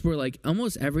 That's where, like,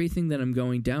 almost everything that I'm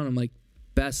going down, I'm like,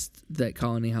 best that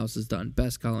Colony House has done.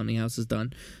 Best Colony House has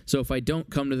done. So if I don't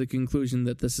come to the conclusion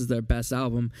that this is their best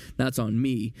album, that's on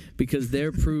me, because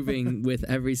they're proving with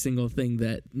every single thing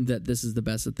that this is the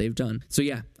best that they've done. So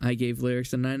yeah, I gave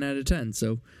Lyrics a 9 out of 10.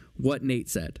 So what Nate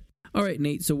said. All right,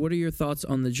 Nate, so what are your thoughts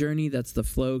on the journey? That's the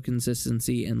flow,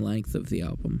 consistency, and length of the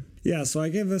album. Yeah, so I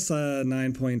gave this a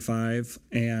 9.5,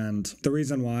 and the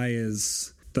reason why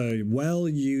is the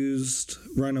well-used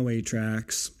runaway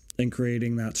tracks and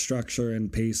creating that structure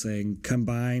and pacing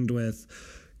combined with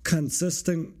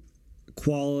consistent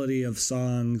quality of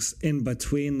songs in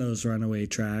between those runaway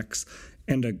tracks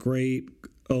and a great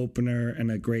opener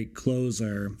and a great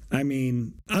closer. I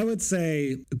mean, I would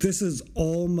say this is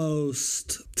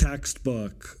almost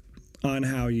textbook on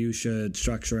how you should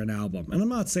structure an album. And I'm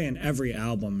not saying every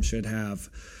album should have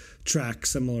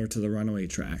tracks similar to the runaway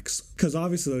tracks, because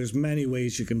obviously there's many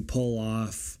ways you can pull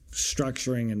off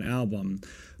structuring an album.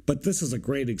 But this is a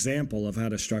great example of how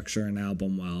to structure an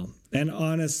album well. And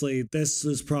honestly, this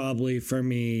is probably for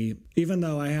me, even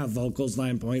though I have vocals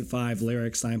 9.5,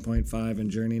 lyrics 9.5, and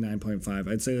journey 9.5,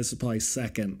 I'd say this is probably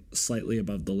second, slightly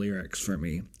above the lyrics for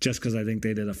me, just because I think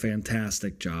they did a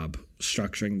fantastic job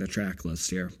structuring the track list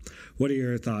here. What are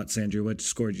your thoughts, Andrew? What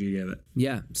score did you give it?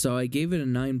 Yeah, so I gave it a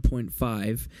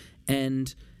 9.5,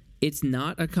 and it's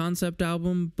not a concept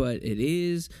album, but it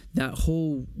is. That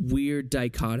whole weird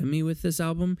dichotomy with this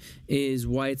album is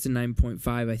why it's a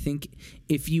 9.5. I think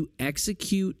if you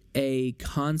execute a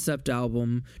concept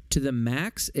album to the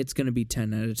max, it's going to be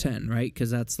 10 out of 10, right? Because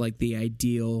that's like the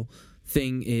ideal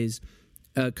thing. Is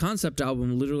a concept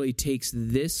album literally takes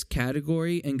this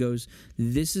category and goes,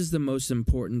 this is the most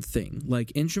important thing.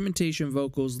 Like instrumentation,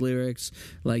 vocals, lyrics,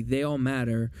 like they all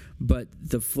matter, but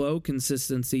the flow,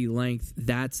 consistency, length,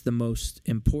 that's the most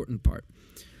important part.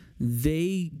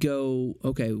 They go,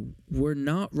 okay, we're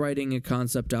not writing a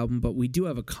concept album, but we do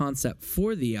have a concept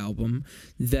for the album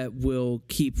that will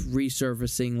keep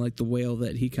resurfacing, like the whale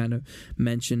that he kind of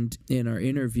mentioned in our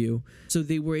interview. So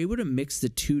they were able to mix the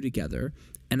two together.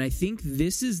 And I think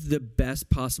this is the best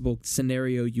possible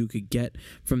scenario you could get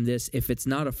from this. If it's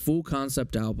not a full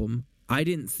concept album, I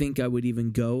didn't think I would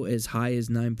even go as high as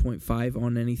 9.5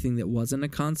 on anything that wasn't a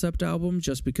concept album,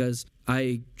 just because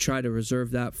I try to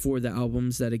reserve that for the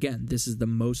albums that, again, this is the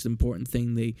most important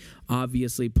thing. They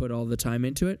obviously put all the time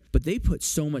into it, but they put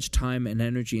so much time and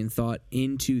energy and thought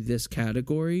into this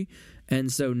category. And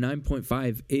so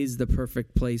 9.5 is the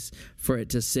perfect place for it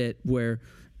to sit, where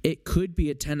it could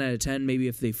be a 10 out of 10 maybe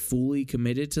if they fully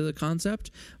committed to the concept,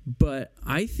 but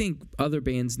I think other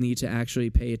bands need to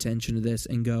actually pay attention to this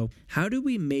and go, how do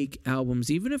we make albums,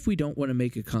 even if we don't want to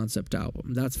make a concept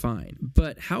album, that's fine,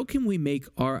 but how can we make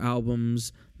our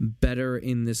albums better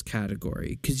in this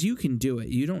category? Because you can do it.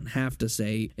 You don't have to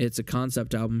say it's a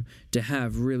concept album to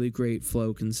have really great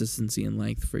flow, consistency, and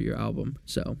length for your album.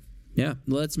 So yeah,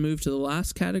 let's move to the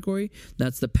last category.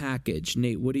 That's the package.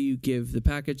 Nate, what do you give the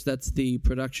package? That's the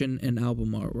production and album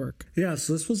artwork. Yeah,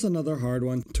 so this was another hard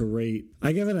one to rate.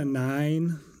 I give it a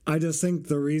 9. I just think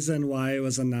the reason why it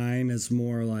was a 9 is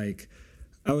more like,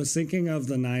 I was thinking of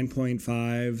the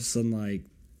 9.5s and like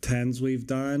 10s we've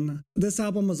done. This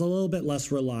album was a little bit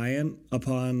less reliant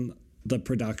upon the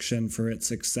production for its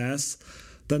success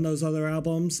than those other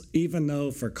albums, even though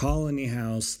for Colony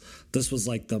House, this was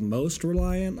like the most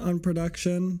reliant on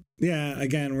production. Yeah,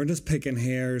 again, we're just picking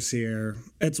hairs here.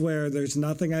 It's where there's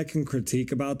nothing I can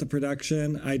critique about the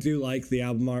production. I do like the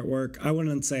album artwork. I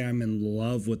wouldn't say I'm in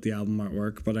love with the album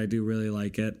artwork, but I do really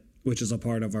like it, which is a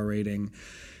part of our rating.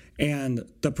 And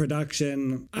the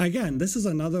production, again, this is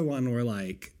another one where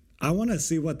like, I want to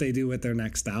see what they do with their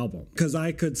next album, because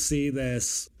I could see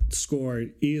this score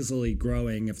easily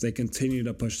growing if they continue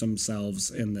to push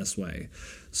themselves in this way.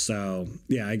 So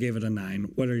yeah, I gave it a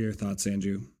 9. What are your thoughts,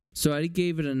 Andrew? So I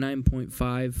gave it a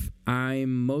 9.5.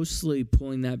 I'm mostly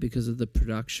pulling that because of the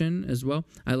production as well.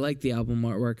 I like the album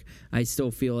artwork. I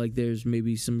still feel like there's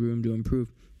maybe some room to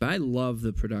improve, but I love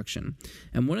the production.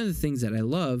 And one of the things that I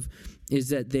love is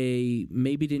that they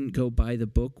maybe didn't go by the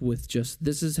book with just,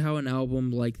 this is how an album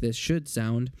like this should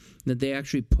sound, that they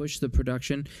actually push the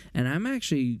production. And I'm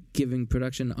actually giving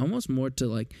production almost more to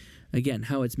like, again,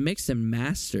 how it's mixed and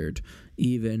mastered,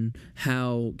 even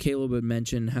how Caleb would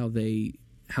mention how they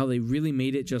really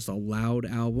made it just a loud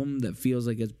album that feels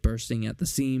like it's bursting at the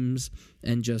seams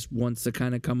and just wants to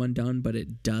kind of come undone, but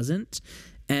it doesn't.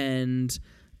 And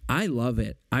I love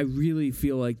it. I really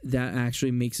feel like that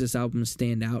actually makes this album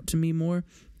stand out to me more,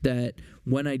 that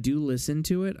when I do listen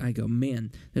to it, I go,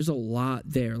 man, there's a lot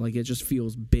there. Like, it just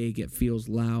feels big. It feels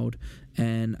loud,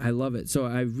 and I love it. So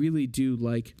I really do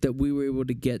like that we were able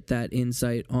to get that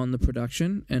insight on the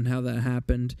production and how that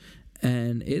happened.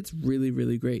 and it's really,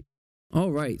 really great.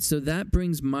 All right, so that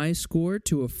brings my score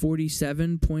to a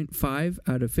 47.5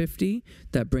 out of 50.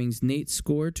 That brings Nate's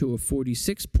score to a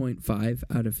 46.5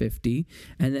 out of 50.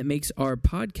 And that makes our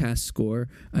podcast score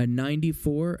a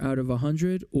 94 out of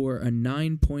 100 or a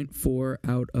 9.4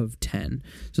 out of 10.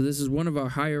 So this is one of our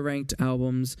higher ranked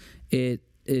albums. It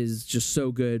is just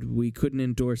so good. We couldn't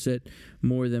endorse it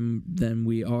more than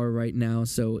we are right now.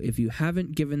 So if you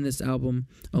haven't given this album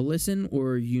a listen,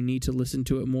 or you need to listen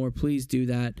to it more, please do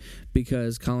that,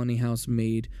 because Colony House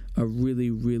made a really,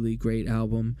 really great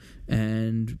album,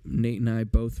 and Nate and I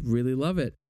both really love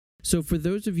it. So for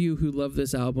those of you who love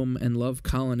this album and love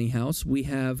Colony House, we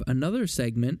have another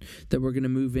segment that we're going to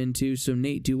move into. So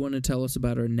Nate, do you want to tell us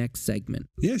about our next segment?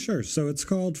 Yeah, sure. So it's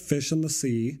called Fish in the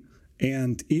Sea.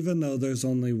 And even though there's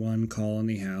only one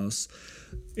Colony House,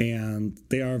 and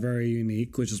they are very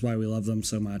unique, which is why we love them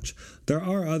so much, there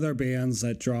are other bands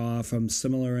that draw from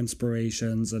similar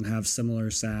inspirations and have similar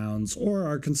sounds, or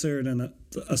are considered in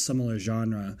a similar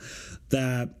genre,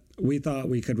 that we thought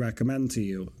we could recommend to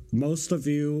you. Most of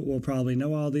you will probably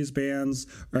know all these bands,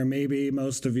 or maybe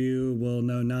most of you will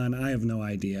know none. I have no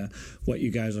idea what you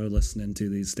guys are listening to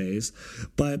these days.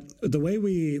 But the way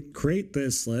we create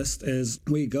this list is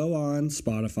we go on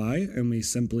Spotify and we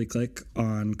simply click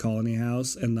on Colony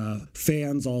House in the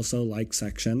fans also like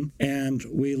section. And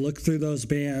we look through those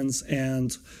bands,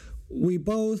 and we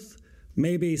both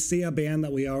maybe see a band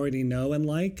that we already know and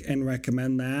like and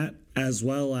recommend that, as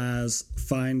well as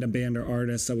find a band or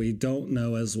artist that we don't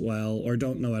know as well or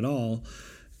don't know at all,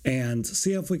 and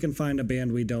see if we can find a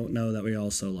band we don't know that we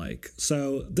also like.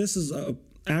 So this is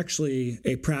actually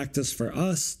a practice for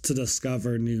us to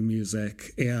discover new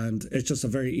music, and it's just a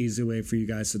very easy way for you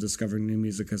guys to discover new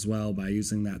music as well by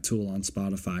using that tool on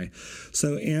Spotify.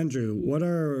 So Andrew, what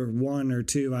are one or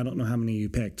two, I don't know how many you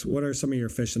picked, what are some of your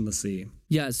fish in the sea?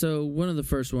 Yeah, so one of the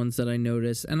first ones that I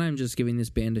noticed, and I'm just giving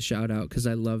this band a shout out because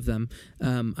I love them.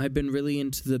 I've been really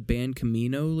into the band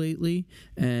Camino lately,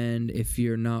 and if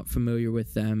you're not familiar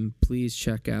with them, please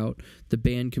check out the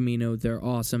band Camino. They're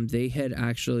awesome. They had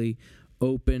actually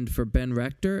opened for Ben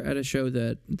Rector at a show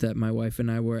that my wife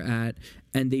and I were at,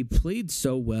 and they played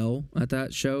so well at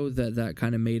that show that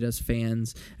kind of made us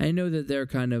fans. I know that they're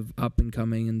kind of up and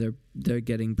coming, and they're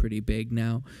getting pretty big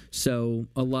now, so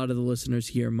a lot of the listeners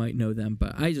here might know them,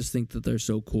 but I just think that they're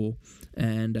so cool,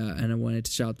 and I wanted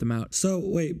to shout them out. So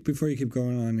wait, before you keep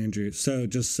going on, Andrew, so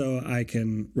just so I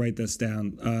can write this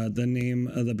down, the name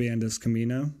of the band is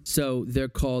Camino? So they're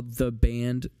called the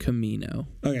band Camino.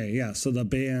 Okay, yeah, so the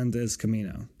band is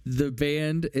Camino. The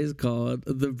band is called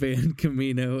the band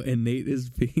Camino, and Nate is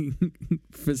being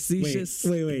facetious.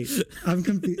 Wait. I'm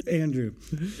confused. Andrew,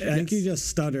 I think you just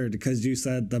stuttered because you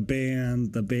said the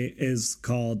band is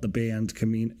called the band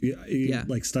Camino. You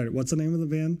like stuttered. What's the name of the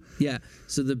band? Yeah,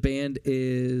 so the band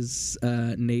is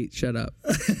Nate, shut up.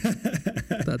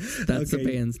 That's okay. The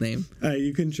band's name.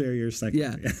 You can share your second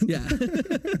band. Yeah.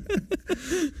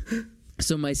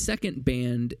 So my second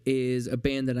band is a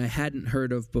band that I hadn't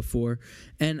heard of before,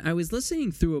 and I was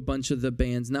listening through a bunch of the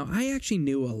bands. Now, I actually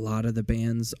knew a lot of the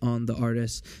bands on the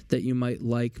artists that you might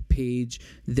like page.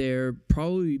 They're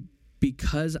probably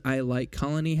because I like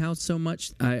Colony House so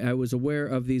much, I was aware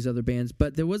of these other bands,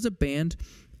 but there was a band,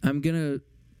 I'm going to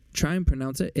try and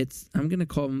pronounce it. I'm going to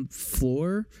call them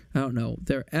Floor. I don't know.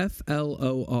 They're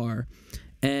Flor,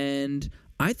 and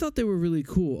I thought they were really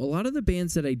cool. A lot of the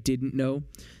bands that I didn't know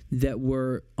that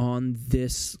were on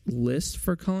this list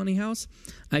for Colony House,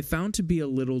 I found to be a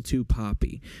little too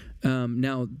poppy.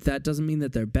 Now, that doesn't mean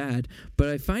that they're bad, but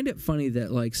I find it funny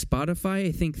that like Spotify,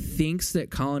 I think, thinks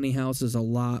that Colony House is a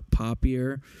lot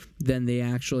poppier than they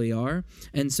actually are.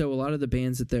 And so a lot of the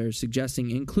bands that they're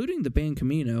suggesting, including the band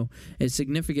Camino, is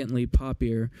significantly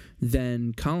poppier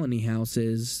than Colony House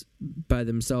is by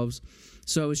themselves.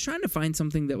 So I was trying to find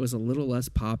something that was a little less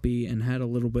poppy and had a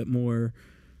little bit more,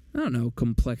 I don't know,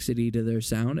 complexity to their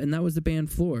sound, and that was the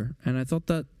band Floor. And I thought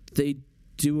that they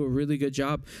do a really good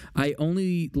job. I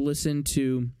only listened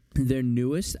to their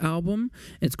newest album.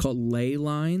 It's called Ley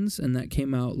Lines, and that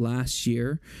came out last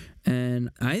year. And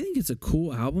I think it's a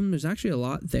cool album. There's actually a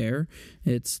lot there.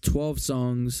 It's 12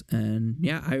 songs, and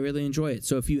yeah, I really enjoy it.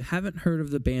 So if you haven't heard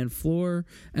of the band Floor,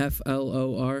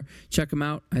 Flor, check them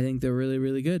out. I think they're really,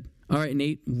 really good. All right,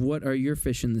 Nate, what are your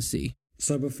fish in the sea?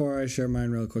 So before I share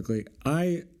mine real quickly,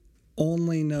 I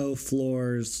only know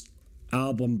Floor's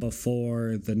album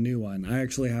before the new one. I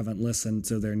actually haven't listened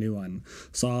to their new one,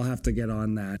 so I'll have to get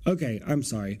on that. Okay, I'm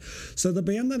sorry. So the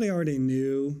band that I already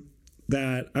knew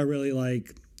that I really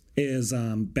like is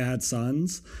Bad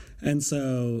Sons, and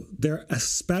so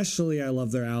I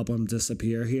love their album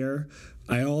Disappear Here,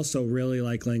 I also really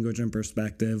like Language and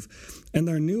Perspective, and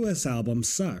their newest album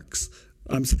sucks.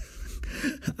 I'm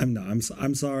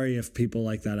sorry if people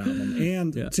like that album.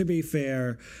 And to be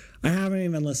fair, I haven't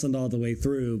even listened all the way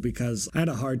through because I had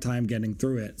a hard time getting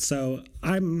through it. So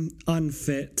I'm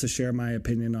unfit to share my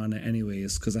opinion on it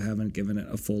anyways because I haven't given it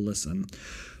a full listen.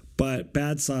 But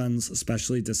Bad Sons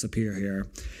especially disappear here.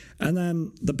 And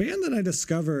then the band that I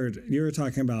discovered, you were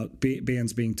talking about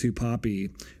bands being too poppy.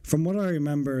 From what I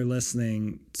remember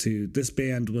listening to, this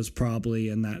band was probably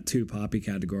in that too poppy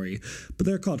category. But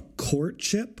they're called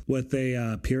Courtship with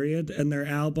a period. And their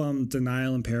album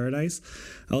Denial in Paradise,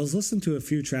 I was listening to a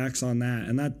few tracks on that,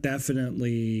 and that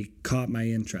definitely caught my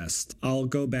interest. I'll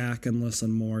go back and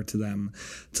listen more to them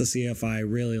to see if I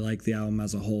really like the album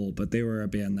as a whole. But they were a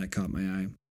band that caught my eye.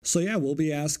 So yeah, we'll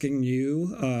be asking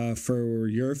you for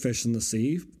your Fish in the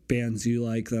Sea, bands you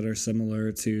like that are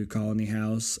similar to Colony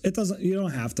House. You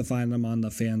don't have to find them on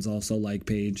the Fans Also Like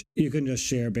page. You can just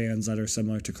share bands that are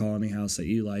similar to Colony House that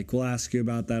you like. We'll ask you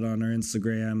about that on our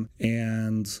Instagram.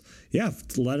 And yeah,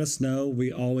 let us know.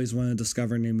 We always want to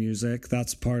discover new music.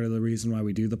 That's part of the reason why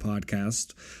we do the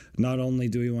podcast. Not only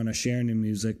do we want to share new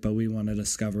music, but we want to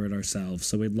discover it ourselves.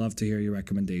 So we'd love to hear your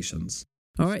recommendations.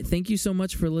 All right, thank you so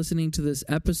much for listening to this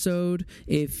episode.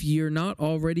 If you're not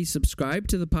already subscribed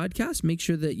to the podcast, make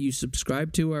sure that you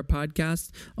subscribe to our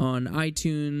podcast on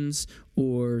iTunes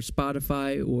or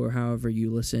Spotify or however you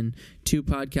listen to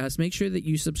podcasts. Make sure that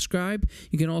you subscribe.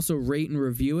 You can also rate and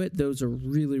review it. Those are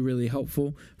really, really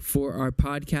helpful for our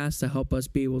podcast to help us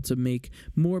be able to make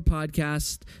more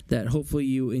podcasts that hopefully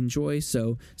you enjoy.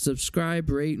 So subscribe,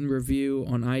 rate, and review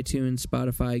on iTunes,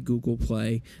 Spotify, Google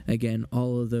Play. Again,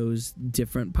 all of those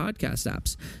different podcast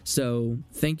apps. So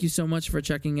thank you so much for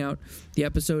checking out the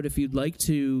episode. If you'd like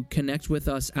to connect with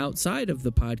us outside of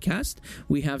the podcast,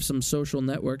 we have some social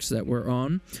networks that we're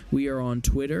on. We are on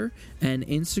Twitter and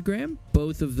Instagram.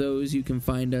 Both of those you can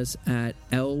find us at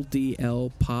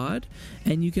LDL Pod,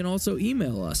 and you can also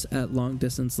email us at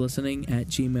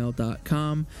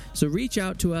longdistancelistening@gmail.com. So reach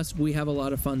out to us. We have a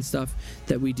lot of fun stuff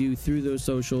that we do through those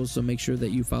socials, so make sure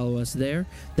that you follow us there.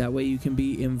 That way you can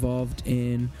be involved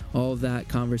in all of that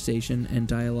conversation and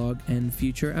dialogue and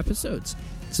future episodes.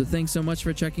 So thanks so much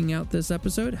for checking out this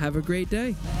episode. Have a great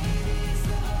day.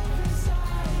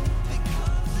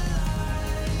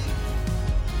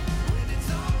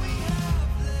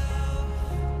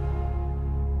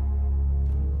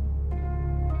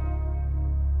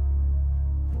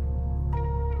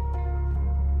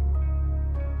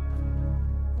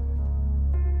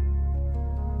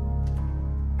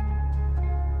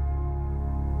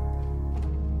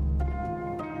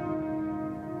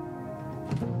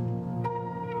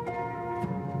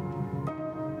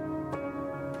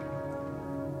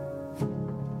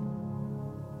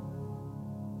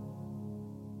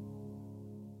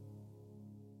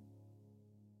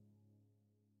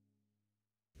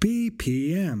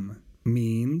 BPM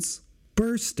means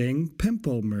bursting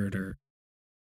pimple murder.